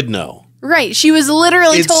 she did know. Right. She was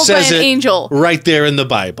literally told by an angel. Right there in the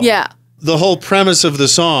Bible. Yeah. The whole premise of the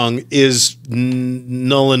song is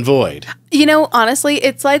null and void. You know, honestly,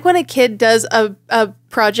 it's like when a kid does a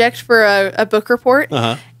project for a book report,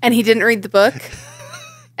 and he didn't read the book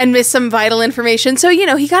and missed some vital information. So, you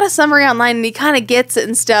know, he got a summary online and he kind of gets it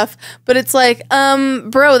and stuff, but it's like,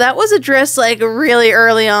 bro, that was addressed like really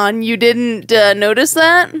early on. You didn't notice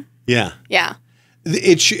that? Yeah. Yeah.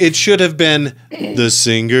 It should have been, the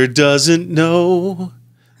singer doesn't know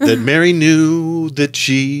that Mary knew that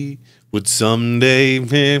she would someday,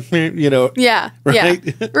 you know. Yeah. Right?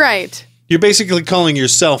 Yeah. Right. You're basically calling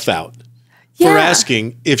yourself out for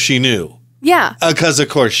asking if she knew. Yeah. Because, of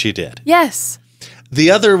course, she did. Yes.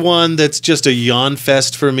 The other one that's just a yawn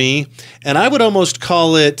fest for me, and I would almost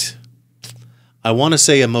call it, I want to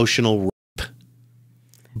say emotional rape.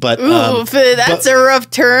 But, Oof, that's a rough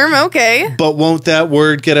term. Okay. But won't that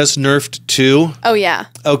word get us nerfed too? Oh, yeah.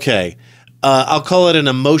 Okay. I'll call it an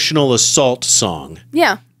emotional assault song.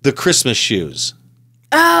 Yeah. The Christmas Shoes.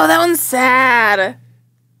 Oh, that one's sad.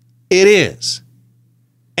 It is.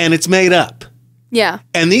 And it's made up. Yeah.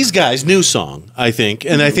 And these guys, new song, I think,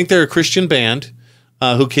 and I think they're a Christian band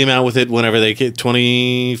who came out with it whenever they came,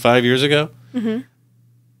 25 years ago. Mm-hmm.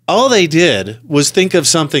 All they did was think of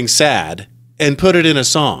something sad and put it in a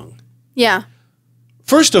song. Yeah.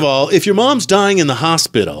 First of all, if your mom's dying in the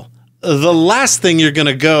hospital, the last thing you're going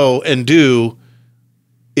to go and do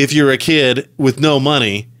if you're a kid with no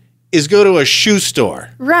money is go to a shoe store.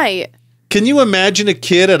 Right. Can you imagine a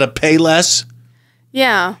kid at a Payless?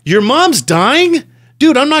 Yeah. Your mom's dying?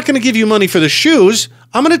 Dude, I'm not going to give you money for the shoes.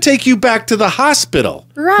 I'm going to take you back to the hospital.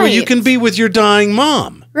 Right. Where you can be with your dying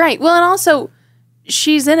mom. Right. Well, and also,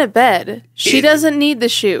 she's in a bed. She doesn't need the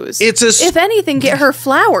shoes. If anything, get her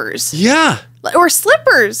flowers. Yeah. Or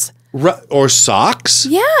slippers. Or socks.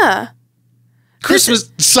 Yeah.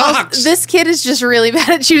 Christmas socks. This kid is just really bad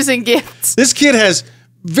at choosing gifts. This kid has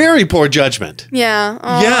very poor judgment. Yeah.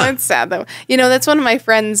 Oh, yeah. It's sad, though. You know, that's one of my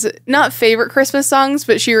friend's, not favorite Christmas songs,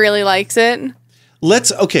 but she really likes it.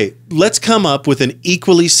 Let's come up with an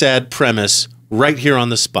equally sad premise right here on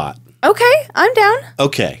the spot. Okay, I'm down.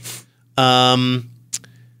 Okay.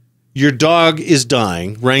 Your dog is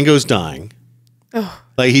dying. Rango's dying. Oh.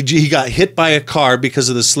 Like he got hit by a car because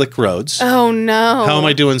of the slick roads. Oh, no. How am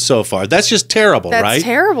I doing so far? That's just terrible, right? That's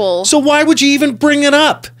terrible. So why would you even bring it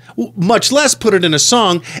up? Much less put it in a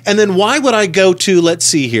song. And then why would I go to, let's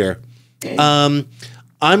see here. I'm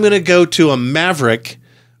going to go to a Maverick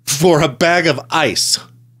for a bag of ice.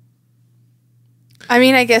 I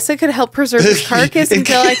mean, I guess it could help preserve his carcass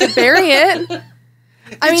until I could bury it.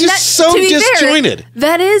 I mean, just so disjointed. Fair,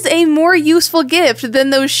 that is a more useful gift than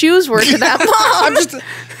those shoes were to that mom.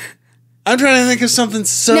 I'm trying to think of something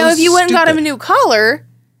so Now, if you went and got him a stupid. new collar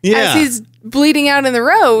as he's bleeding out in the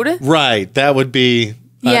road. Right. That would be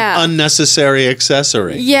an unnecessary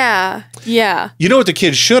accessory. Yeah. Yeah. You know what the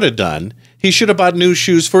kid should have done? He should have bought new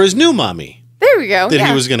shoes for his new mommy There we go. that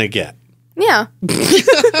he was going to get. Yeah.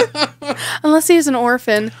 Unless he was an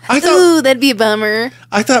orphan. I thought- Ooh, that'd be a bummer.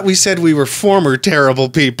 I thought we said we were former terrible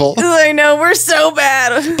people. Ooh, I know, we're so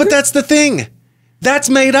bad. But that's the thing. That's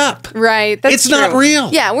made up. Right. That's It's not true.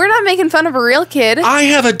 real. Yeah, we're not making fun of a real kid. I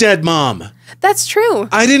have a dead mom. That's true.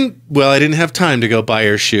 I didn't have time to go buy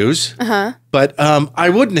her shoes. Uh-huh. But I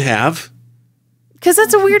wouldn't have. Because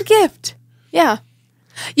that's a weird gift. Yeah.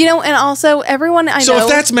 You know, and also everyone I know. So if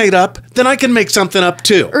that's made up, then I can make something up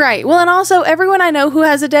too. Right. Well, and also everyone I know who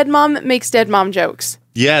has a dead mom makes dead mom jokes.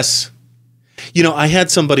 Yes. You know, I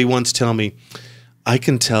had somebody once tell me, I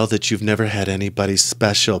can tell that you've never had anybody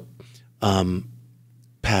special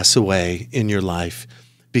pass away in your life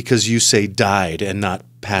because you say died and not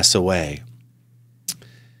pass away.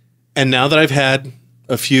 And now that I've had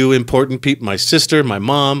a few important people, my sister, my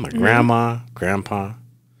mom, my grandma, grandpa,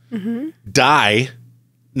 die,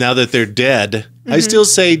 now that they're dead, I still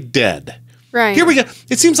say dead. Right. Here we go.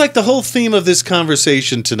 It seems like the whole theme of this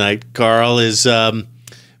conversation tonight, Carl, is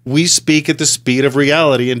we speak at the speed of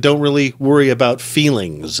reality and don't really worry about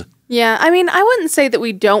feelings. Yeah. I mean, I wouldn't say that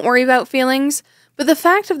we don't worry about feelings, but the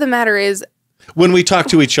fact of the matter is, When we talk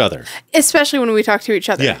to each other. especially when we talk to each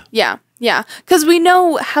other. Yeah. Yeah. Yeah. Because we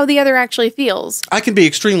know how the other actually feels. I can be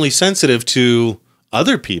extremely sensitive to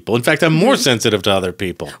other people. In fact, I'm more sensitive to other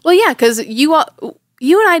people. Well, yeah, because you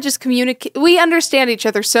and I just communicate. We understand each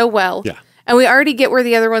other so well. Yeah. And we already get where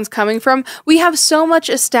the other one's coming from. We have so much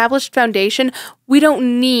established foundation. We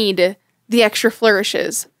don't need the extra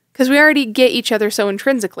flourishes because we already get each other so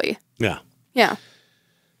intrinsically. Yeah. Yeah.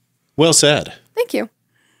 Well said. Thank you.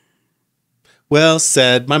 Well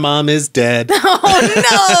said. My mom is dead.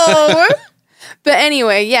 Oh, no. But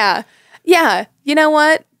anyway, yeah. Yeah. You know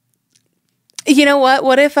what?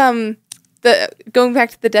 What if, going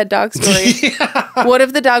back to the dead dog story, what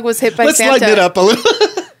if the dog was hit by Let's Santa? lighten it up a little.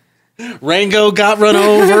 Rango got run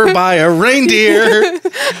over by a reindeer.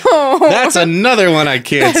 That's another one I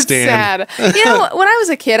can't That's stand. sad. You know, when I was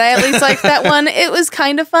a kid, I at least liked that one. It was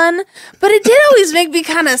kind of fun, but it did always make me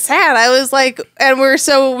kind of sad. I was like, and we're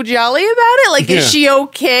so jolly about it. Like, Yeah. is she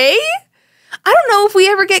okay? I don't know if we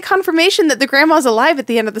ever get confirmation that the grandma's alive at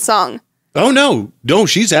the end of the song. Oh, no. No,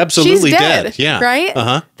 she's absolutely She's dead. Yeah. Right?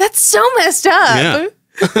 Uh-huh. That's so messed up. Yeah.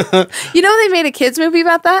 You know, they made a kids movie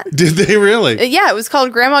about that? Did they really? Yeah, it was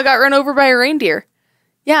called Grandma Got Run Over by a Reindeer.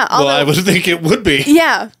 Yeah. Well, I would think it would be.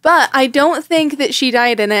 Yeah, but I don't think that she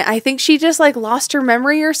died in it. I think she just like lost her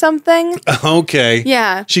memory or something. Okay.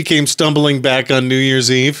 Yeah. She came stumbling back on New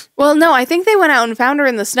Year's Eve. Well, no, I think they went out and found her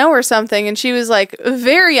in the snow or something, and she was like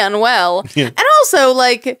very unwell. Yeah. And also,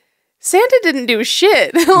 like, Santa didn't do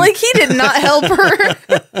shit. Like, he did not help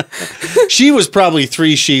her. She was probably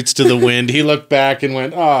 3 sheets to the wind. He looked back and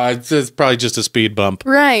went, oh, it's probably just a speed bump.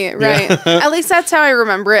 Right. At least that's how I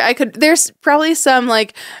remember it. There's probably some,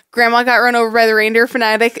 like, grandma got run over by the reindeer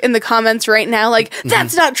fanatic in the comments right now. Like,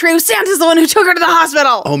 that's not true. Santa's the one who took her to the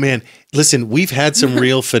hospital. Oh, man. Listen, we've had some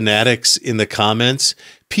real fanatics in the comments.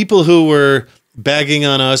 People who were bagging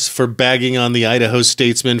on us for bagging on the Idaho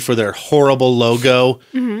Statesman for their horrible logo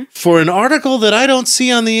for an article that I don't see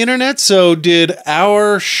on the internet. So did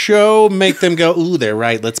our show make them go, ooh, they're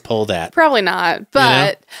right. Let's pull that. Probably not.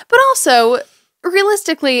 But also,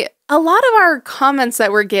 realistically, a lot of our comments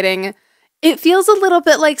that we're getting, it feels a little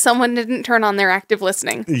bit like someone didn't turn on their active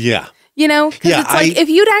listening. Yeah. You know? Because it's like, if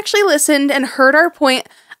you'd actually listened and heard our point,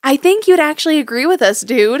 I think you'd actually agree with us,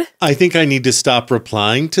 dude. I think I need to stop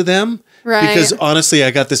replying to them. Right. Because honestly,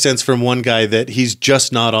 I got the sense from one guy that he's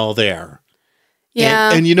just not all there.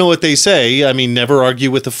 Yeah. And you know what they say? I mean, never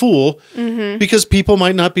argue with a fool because people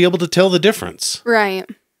might not be able to tell the difference. Right.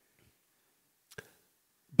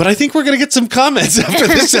 But I think we're going to get some comments after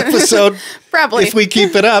this episode. Probably. If we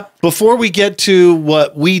keep it up. Before we get to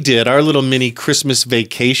what we did, our little mini Christmas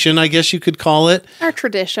vacation, I guess you could call it. Our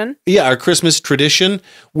tradition. Yeah, our Christmas tradition.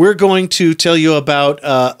 We're going to tell you about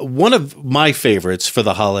one of my favorites for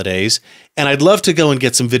the holidays. And I'd love to go and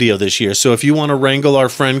get some video this year. So if you want to wrangle our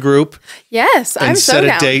friend group Yes, and I'm so set a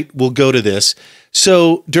down. date, we'll go to this.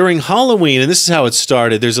 So during Halloween, and this is how it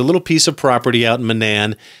started, there's a little piece of property out in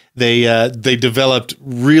Manan. They developed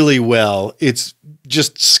really well. It's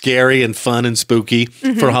just scary and fun and spooky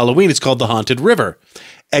for Halloween. It's called the Haunted River.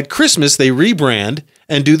 At Christmas, they rebrand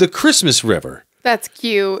and do the Christmas River. That's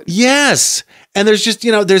cute. Yes. And there's just,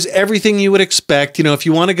 there's everything you would expect. If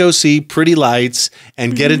you want to go see pretty lights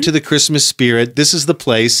and get into the Christmas spirit, this is the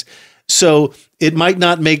place. So it might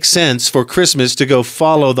not make sense for Christmas to go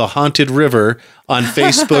follow the Haunted River on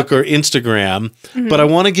Facebook or Instagram, but I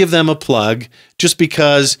want to give them a plug just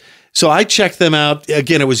because. So I checked them out.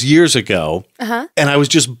 Again, it was years ago, and I was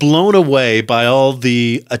just blown away by all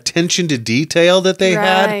the attention to detail that they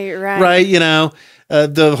had. Right. You know,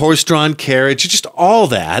 the horse-drawn carriage, just all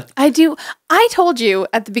that. I told you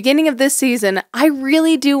at the beginning of this season, I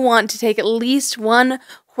really do want to take at least one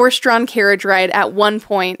horse-drawn carriage ride at one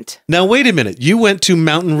point. Now, wait a minute. You went to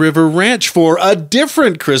Mountain River Ranch for a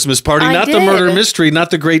different Christmas party, not the murder mystery,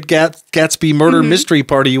 not the Great Gatsby murder mystery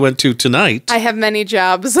party you went to tonight. I have many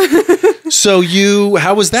jobs. So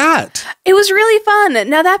how was that? It was really fun.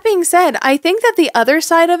 Now, that being said, I think that the other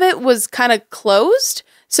side of it was kind of closed.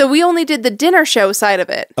 So we only did the dinner show side of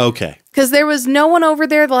it. Okay. Because there was no one over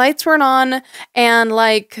there. The lights weren't on. And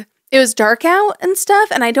it was dark out and stuff,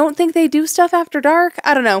 and I don't think they do stuff after dark.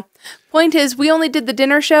 I don't know. Point is, we only did the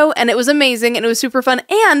dinner show, and it was amazing, and it was super fun.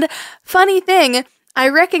 And funny thing, I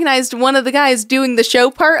recognized one of the guys doing the show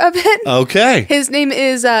part of it. Okay. His name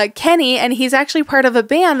is Kenny, and he's actually part of a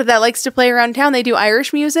band that likes to play around town. They do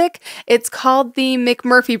Irish music. It's called the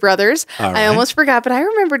McMurphy Brothers. All right. I almost forgot, but I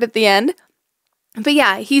remembered at the end. But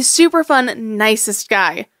yeah, he's super fun, nicest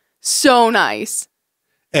guy. So nice.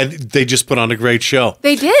 And they just put on a great show.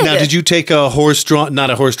 They did. Now, did you take a not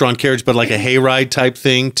a horse-drawn carriage, but like a hayride type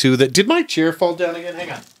thing to that? Did my chair fall down again?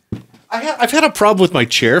 Hang on. I've had a problem with my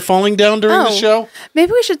chair falling down during the show.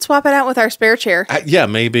 Maybe we should swap it out with our spare chair. Yeah,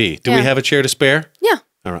 maybe. Do we have a chair to spare? Yeah.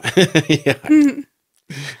 All right. Yeah.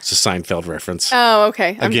 It's a Seinfeld reference. Oh,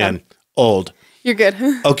 okay. Again, old. You're good.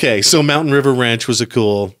 Okay, so Mountain River Ranch was a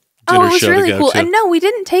cool dinner it was show really to go cool. to. And no, we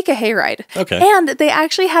didn't take a hayride. Okay. And they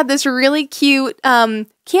actually had this really cute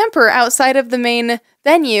camper outside of the main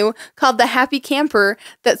venue called the Happy Camper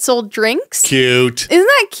that sold drinks. Cute. Isn't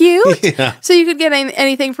that cute? Yeah. So you could get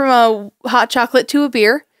anything from a hot chocolate to a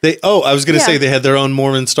beer. I was going to say they had their own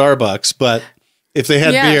Mormon Starbucks, but if they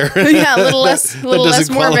had beer, yeah, a little less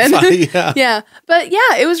Mormon. Yeah. But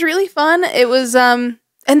yeah, it was really fun. It was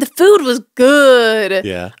and the food was good.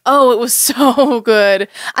 Yeah. Oh, it was so good.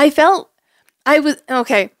 I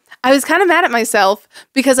was kind of mad at myself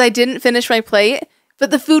because I didn't finish my plate,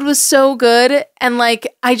 but the food was so good and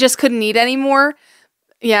I just couldn't eat anymore.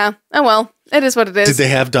 Yeah. Oh well, it is what it is. Did they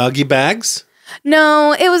have doggy bags?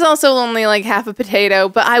 No, it was also only half a potato,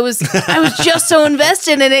 but I was just so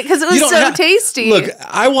invested in it because it was so tasty. Look,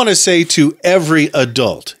 I want to say to every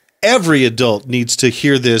adult needs to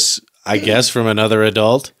hear this, I guess, from another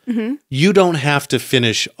adult. Mm-hmm. You don't have to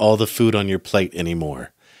finish all the food on your plate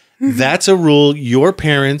anymore. Mm-hmm. That's a rule your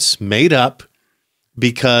parents made up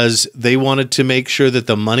because they wanted to make sure that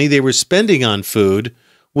the money they were spending on food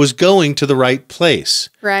was going to the right place.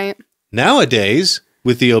 Right. Nowadays,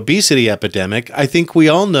 with the obesity epidemic, I think we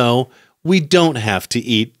all know we don't have to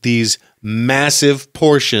eat these massive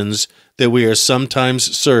portions that we are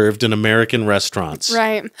sometimes served in American restaurants.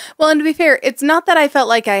 Right. Well, and to be fair, it's not that I felt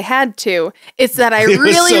like I had to. It's that I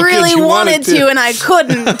really wanted to and I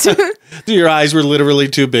couldn't. Your eyes were literally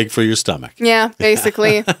too big for your stomach. Yeah,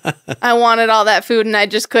 basically. I wanted all that food and I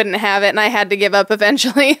just couldn't have it and I had to give up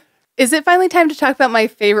eventually. Is it finally time to talk about my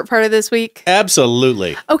favorite part of this week?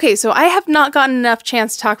 Absolutely. Okay, so I have not gotten enough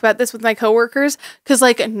chance to talk about this with my coworkers because,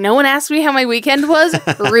 no one asked me how my weekend was.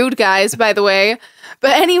 Rude guys, by the way.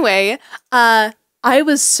 But anyway, I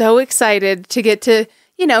was so excited to get to,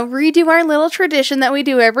 redo our little tradition that we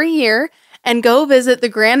do every year and go visit the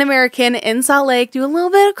Grand American in Salt Lake, do a little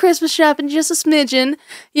bit of Christmas shopping, just a smidgen,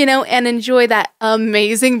 and enjoy that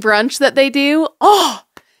amazing brunch that they do. Oh,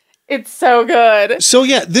 it's so good. So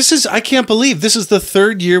yeah, I can't believe this is the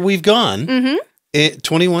third year we've gone. Mm-hmm.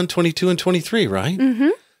 21, 22, and 23, right? Mm-hmm.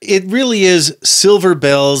 It really is Silver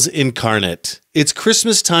Bells incarnate. It's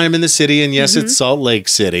Christmas time in the city, and yes, it's Salt Lake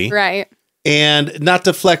City. Right. And not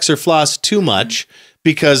to flex or floss too much,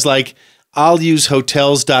 because I'll use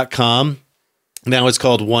hotels.com. Now it's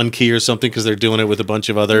called One Key or something because they're doing it with a bunch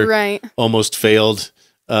of other almost failed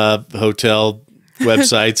hotel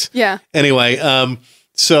websites. Yeah. Anyway,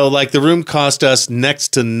 so the room cost us next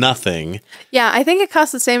to nothing. Yeah, I think it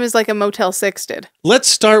cost the same as a Motel 6 did. Let's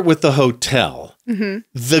start with the hotel. Mm-hmm.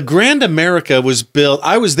 The Grand America was built,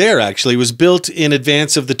 I was there actually, was built in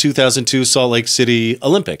advance of the 2002 Salt Lake City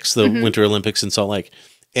Olympics, the Winter Olympics in Salt Lake,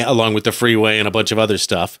 along with the freeway and a bunch of other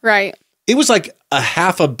stuff. Right. It was a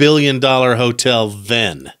 $500 million hotel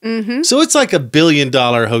then. Mm-hmm. So it's $1 billion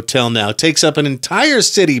hotel now. It takes up an entire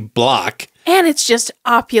city block. And it's just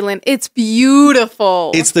opulent. It's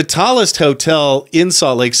beautiful. It's the tallest hotel in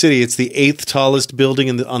Salt Lake City. It's the 8th tallest building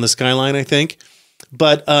on the skyline, I think.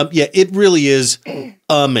 But yeah, it really is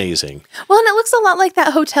amazing. Well, and it looks a lot like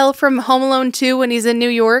that hotel from Home Alone 2 when he's in New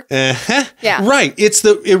York. Yeah. Right.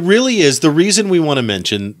 It really is. The reason we want to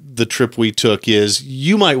mention the trip we took is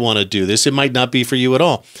you might want to do this. It might not be for you at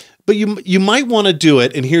all. But you might want to do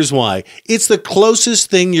it, and here's why. It's the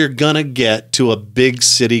closest thing you're going to get to a big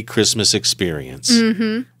city Christmas experience.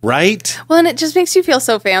 Right? Well, and it just makes you feel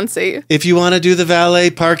so fancy. If you want to do the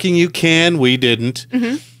valet parking, you can. We didn't.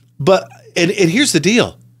 But and here's the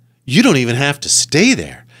deal. You don't even have to stay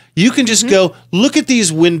there. You can just go look at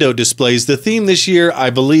these window displays. The theme this year,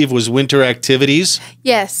 I believe, was winter activities.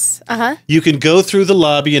 Yes. You can go through the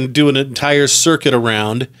lobby and do an entire circuit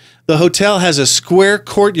around. The hotel has a square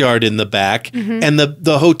courtyard in the back, and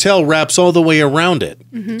the hotel wraps all the way around it.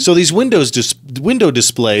 So these window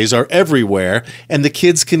displays are everywhere, and the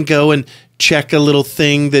kids can go and check a little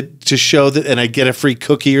thing to show that, and I get a free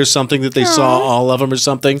cookie or something that they saw all of them or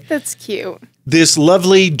something. That's cute. This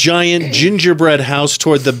lovely giant gingerbread house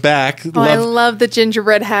toward the back. Oh, I love the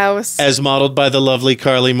gingerbread house. As modeled by the lovely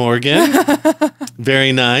Karley Morgan.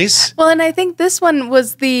 Very nice. Well, and I think this one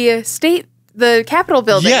was the Capitol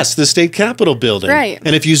building. Yes, the state Capitol building. Right.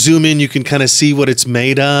 And if you zoom in, you can kind of see what it's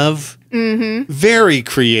made of. Very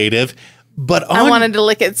creative. But I wanted to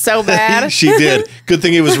lick it so bad. She did. Good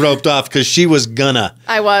thing it was roped off because she was gonna.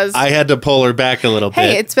 I had to pull her back a little bit.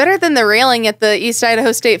 Hey, it's better than the railing at the East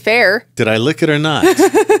Idaho State Fair. Did I lick it or not?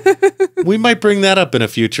 We might bring that up in a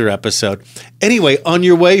future episode. Anyway, on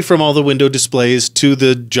your way from all the window displays to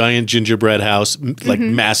the giant gingerbread house, like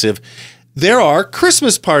massive, there are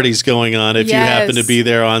Christmas parties going on if you happen to be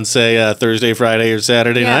there on, say, Thursday, Friday, or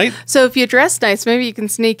Saturday night. So if you dress nice, maybe you can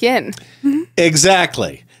sneak in.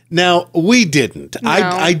 Exactly. Now, we didn't. No.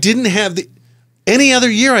 I didn't have any other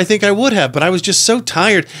year I think I would have, but I was just so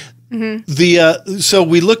tired. So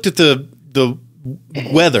we looked at the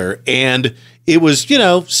weather, and it was,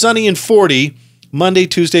 sunny and 40 Monday,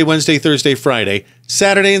 Tuesday, Wednesday, Thursday, Friday.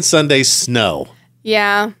 Saturday and Sunday, snow.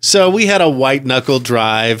 Yeah. So we had a white knuckle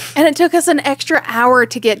drive. And it took us an extra hour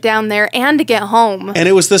to get down there and to get home. And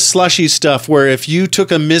it was the slushy stuff where if you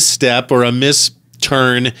took a misstep or a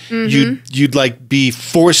misturn, you'd like be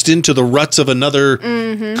forced into the ruts of another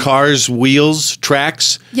car's wheels,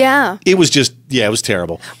 tracks. Yeah. It was just, it was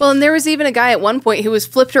terrible. Well, and there was even a guy at one point who was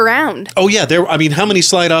flipped around. Oh, yeah. How many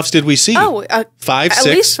slide-offs did we see? Oh, 5, 6?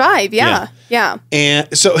 At least 5, yeah.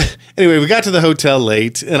 And so, anyway, we got to the hotel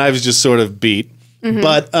late, and I was just sort of beat.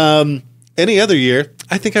 But any other year,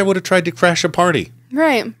 I think I would have tried to crash a party.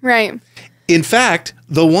 Right. In fact,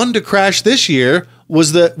 the one to crash this year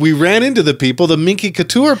was we ran into the people, the Minky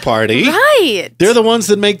Couture party. Right. They're the ones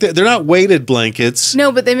that make they're not weighted blankets.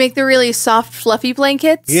 No, but they make the really soft, fluffy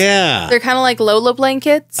blankets. Yeah. They're kind of like Lola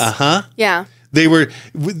blankets. Yeah. They were,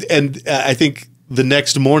 and I think the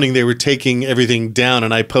next morning they were taking everything down,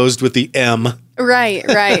 and I posed with the M. Right.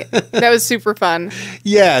 That was super fun.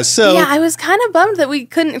 Yeah, so. Yeah, I was kind of bummed that we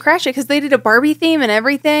couldn't crash it because they did a Barbie theme and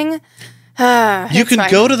everything. You can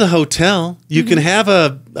go to the hotel. You can have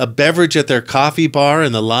a beverage at their coffee bar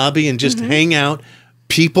in the lobby and just hang out,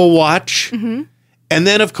 people watch. And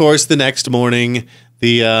then, of course, the next morning,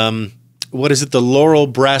 the Laurel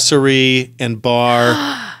Brasserie and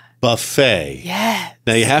Bar buffet. Yes.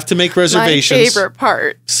 Now, you have to make reservations. My favorite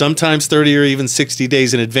part. Sometimes 30 or even 60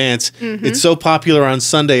 days in advance. It's so popular on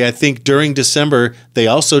Sunday. I think during December, they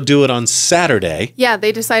also do it on Saturday. Yeah,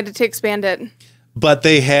 they decided to expand it. But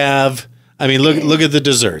they have, look at the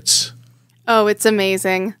desserts. Oh, it's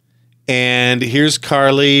amazing. And here's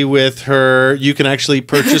Karley with her, you can actually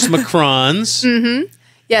purchase macarons.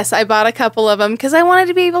 Yes, I bought a couple of them because I wanted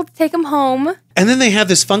to be able to take them home. And then they have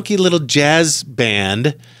this funky little jazz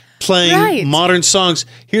band playing modern songs.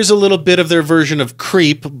 Here's a little bit of their version of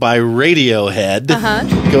Creep by Radiohead.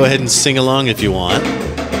 Go ahead and sing along if you want.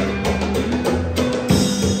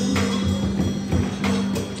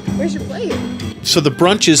 Where's your plate? So the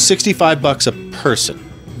brunch is $65 a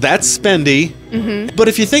person. That's spendy. But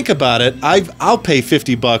if you think about it, I'll pay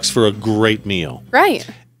 $50 for a great meal. Right.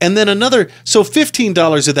 And then so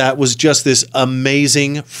 $15 of that was just this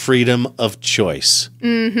amazing freedom of choice.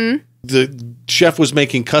 The chef was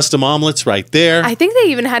making custom omelets right there. I think they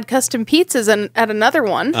even had custom pizzas at another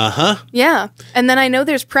one. Yeah. And then I know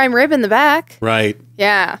there's prime rib in the back. Right.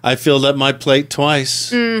 Yeah. I filled up my plate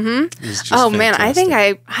twice. Oh fantastic. Man, I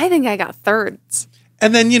think I got thirds.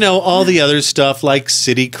 And then, all the other stuff like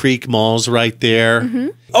City Creek Mall's right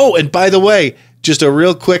there. Oh, and by the way, just a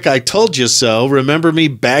real quick I told you so. Remember me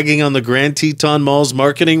bagging on the Grand Teton Mall's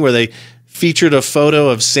marketing where they featured a photo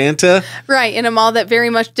of Santa? Right, in a mall that very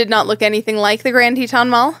much did not look anything like the Grand Teton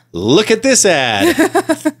Mall. Look at this ad.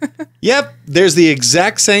 Yep, there's the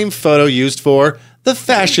exact same photo used for the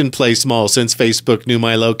Fashion Place Mall since Facebook knew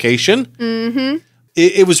my location. Mm-hmm.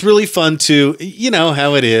 It was really fun to, you know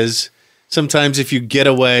how it is. Sometimes if you get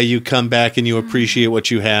away, you come back and you appreciate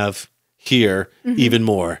what you have here even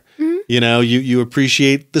more. Mm-hmm. You know, you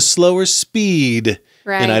appreciate the slower speed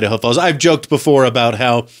in Idaho Falls. I've joked before about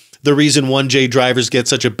how the reason 1J drivers get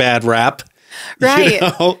such a bad rap. Right. You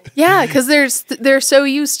know? Yeah, because they're so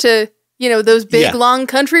used to, you know, those big, long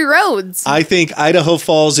country roads. I think Idaho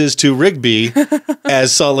Falls is to Rigby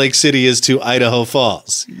as Salt Lake City is to Idaho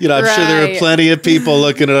Falls. You know, I'm sure there are plenty of people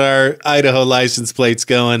looking at our Idaho license plates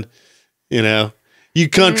going, you know, you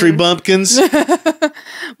country bumpkins.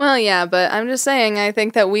 Well, yeah, but I'm just saying, I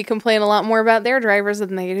think that we complain a lot more about their drivers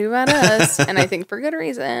than they do about us. And I think for good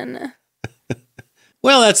reason.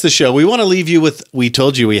 Well, that's the show. We want to leave you with, we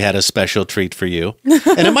told you we had a special treat for you.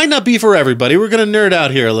 And it might not be for everybody. We're going to nerd out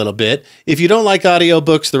here a little bit. If you don't like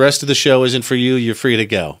audiobooks, the rest of the show isn't for you. You're free to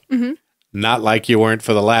go. Mm-hmm. Not like you weren't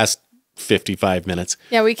for the last 55 minutes.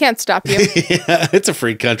 Yeah, we can't stop you. Yeah, it's a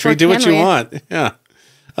free country. Do what you want. Yeah.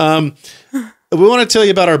 We want to tell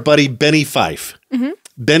you about our buddy, Benny Fife. Mm-hmm.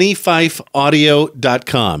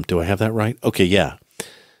 BennyFifeAudio.com. Do I have that right? Okay, yeah.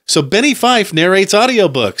 So Benny Fife narrates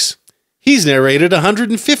audiobooks. He's narrated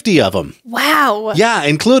 150 of them. Wow. Yeah,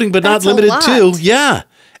 including but not limited to,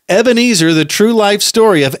 Ebenezer, the true life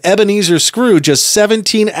story of Ebenezer Scrooge, a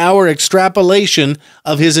 17-hour extrapolation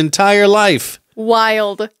of his entire life.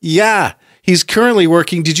 Wild. Yeah. He's currently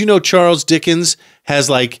working. Did you know Charles Dickens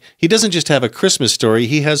has he doesn't just have a Christmas story,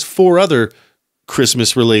 he has 4 other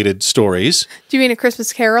Christmas-related stories. Do you mean A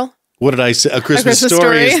Christmas Carol? What did I say? A Christmas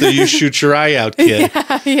story is the You Shoot Your Eye Out kid.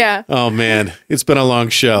 Yeah. Oh, man. It's been a long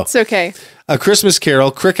show. It's okay. A Christmas Carol,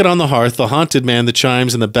 Cricket on the Hearth, The Haunted Man, The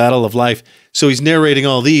Chimes, and The Battle of Life. So he's narrating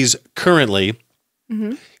all these currently.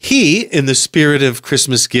 Mm-hmm. He, in the spirit of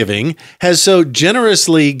Christmas giving, has so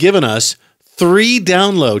generously given us 3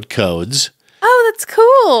 download codes. Oh, that's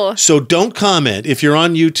cool. So don't comment. If you're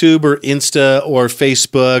on YouTube or Insta or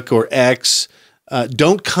Facebook or X,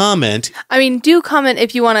 don't comment. I mean, do comment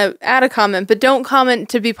if you want to add a comment, but don't comment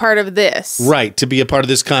to be part of this. Right, to be a part of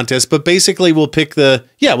this contest. But basically, we'll pick the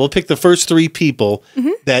first 3 people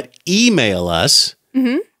that email us.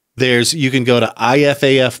 Mm-hmm. You can go to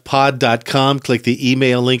ifafpod.com, click the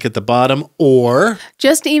email link at the bottom, or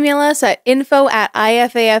just email us at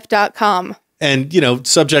info@ifaf.com. And,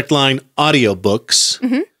 subject line audiobooks.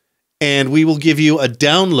 Mm-hmm. And we will give you a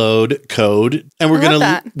download code, and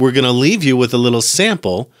we're gonna leave you with a little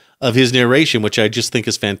sample of his narration, which I just think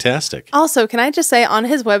is fantastic. Also, can I just say, on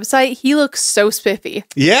his website, he looks so spiffy.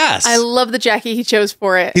 Yes. I love the jacket he chose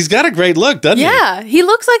for it. He's got a great look, doesn't he? Yeah, he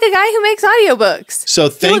looks like a guy who makes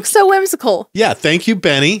audiobooks. He looks so whimsical. Yeah, thank you,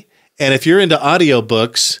 Benny. And if you're into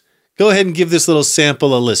audiobooks, go ahead and give this little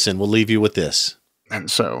sample a listen. We'll leave you with this. And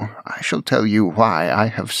so, I shall tell you why I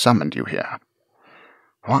have summoned you here.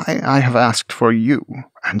 Why I have asked for you,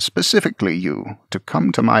 and specifically you, to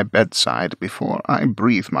come to my bedside before I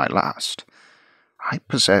breathe my last. I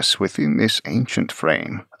possess within this ancient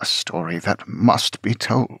frame a story that must be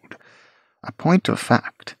told. A point of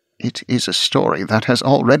fact, it is a story that has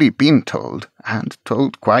already been told, and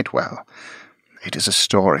told quite well. It is a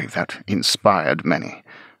story that inspired many,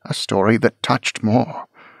 a story that touched more.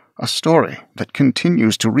 A story that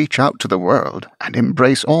continues to reach out to the world and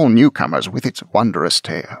embrace all newcomers with its wondrous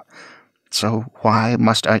tale. So why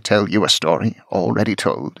must I tell you a story already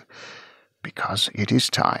told? Because it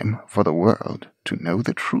is time for the world to know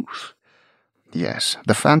the truth. Yes,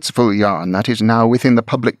 the fanciful yarn that is now within the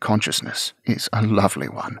public consciousness is a lovely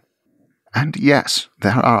one. And yes,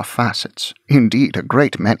 there are facets, indeed a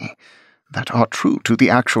great many, that are true to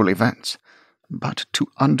the actual events. But to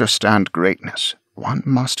understand greatness, one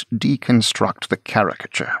must deconstruct the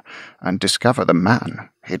caricature and discover the man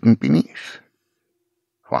hidden beneath.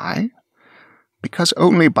 Why? Because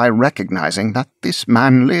only by recognizing that this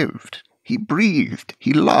man lived, he breathed,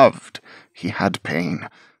 he loved, he had pain.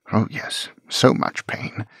 Oh yes, so much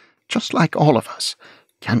pain. Just like all of us,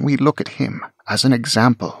 can we look at him as an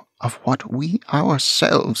example of what we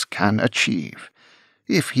ourselves can achieve.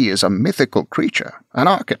 If he is a mythical creature, an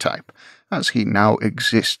archetype, as he now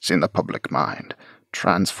exists in the public mind,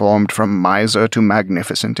 transformed from miser to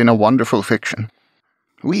magnificent in a wonderful fiction.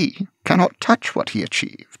 We cannot touch what he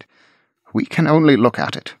achieved. We can only look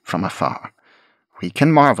at it from afar. We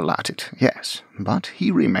can marvel at it, yes, but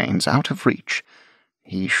he remains out of reach.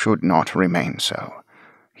 He should not remain so.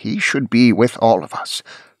 He should be with all of us,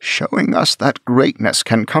 showing us that greatness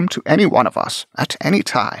can come to any one of us at any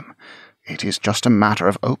time. It is just a matter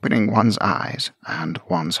of opening one's eyes and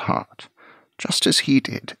one's heart, just as he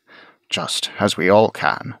did, just as we all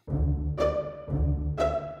can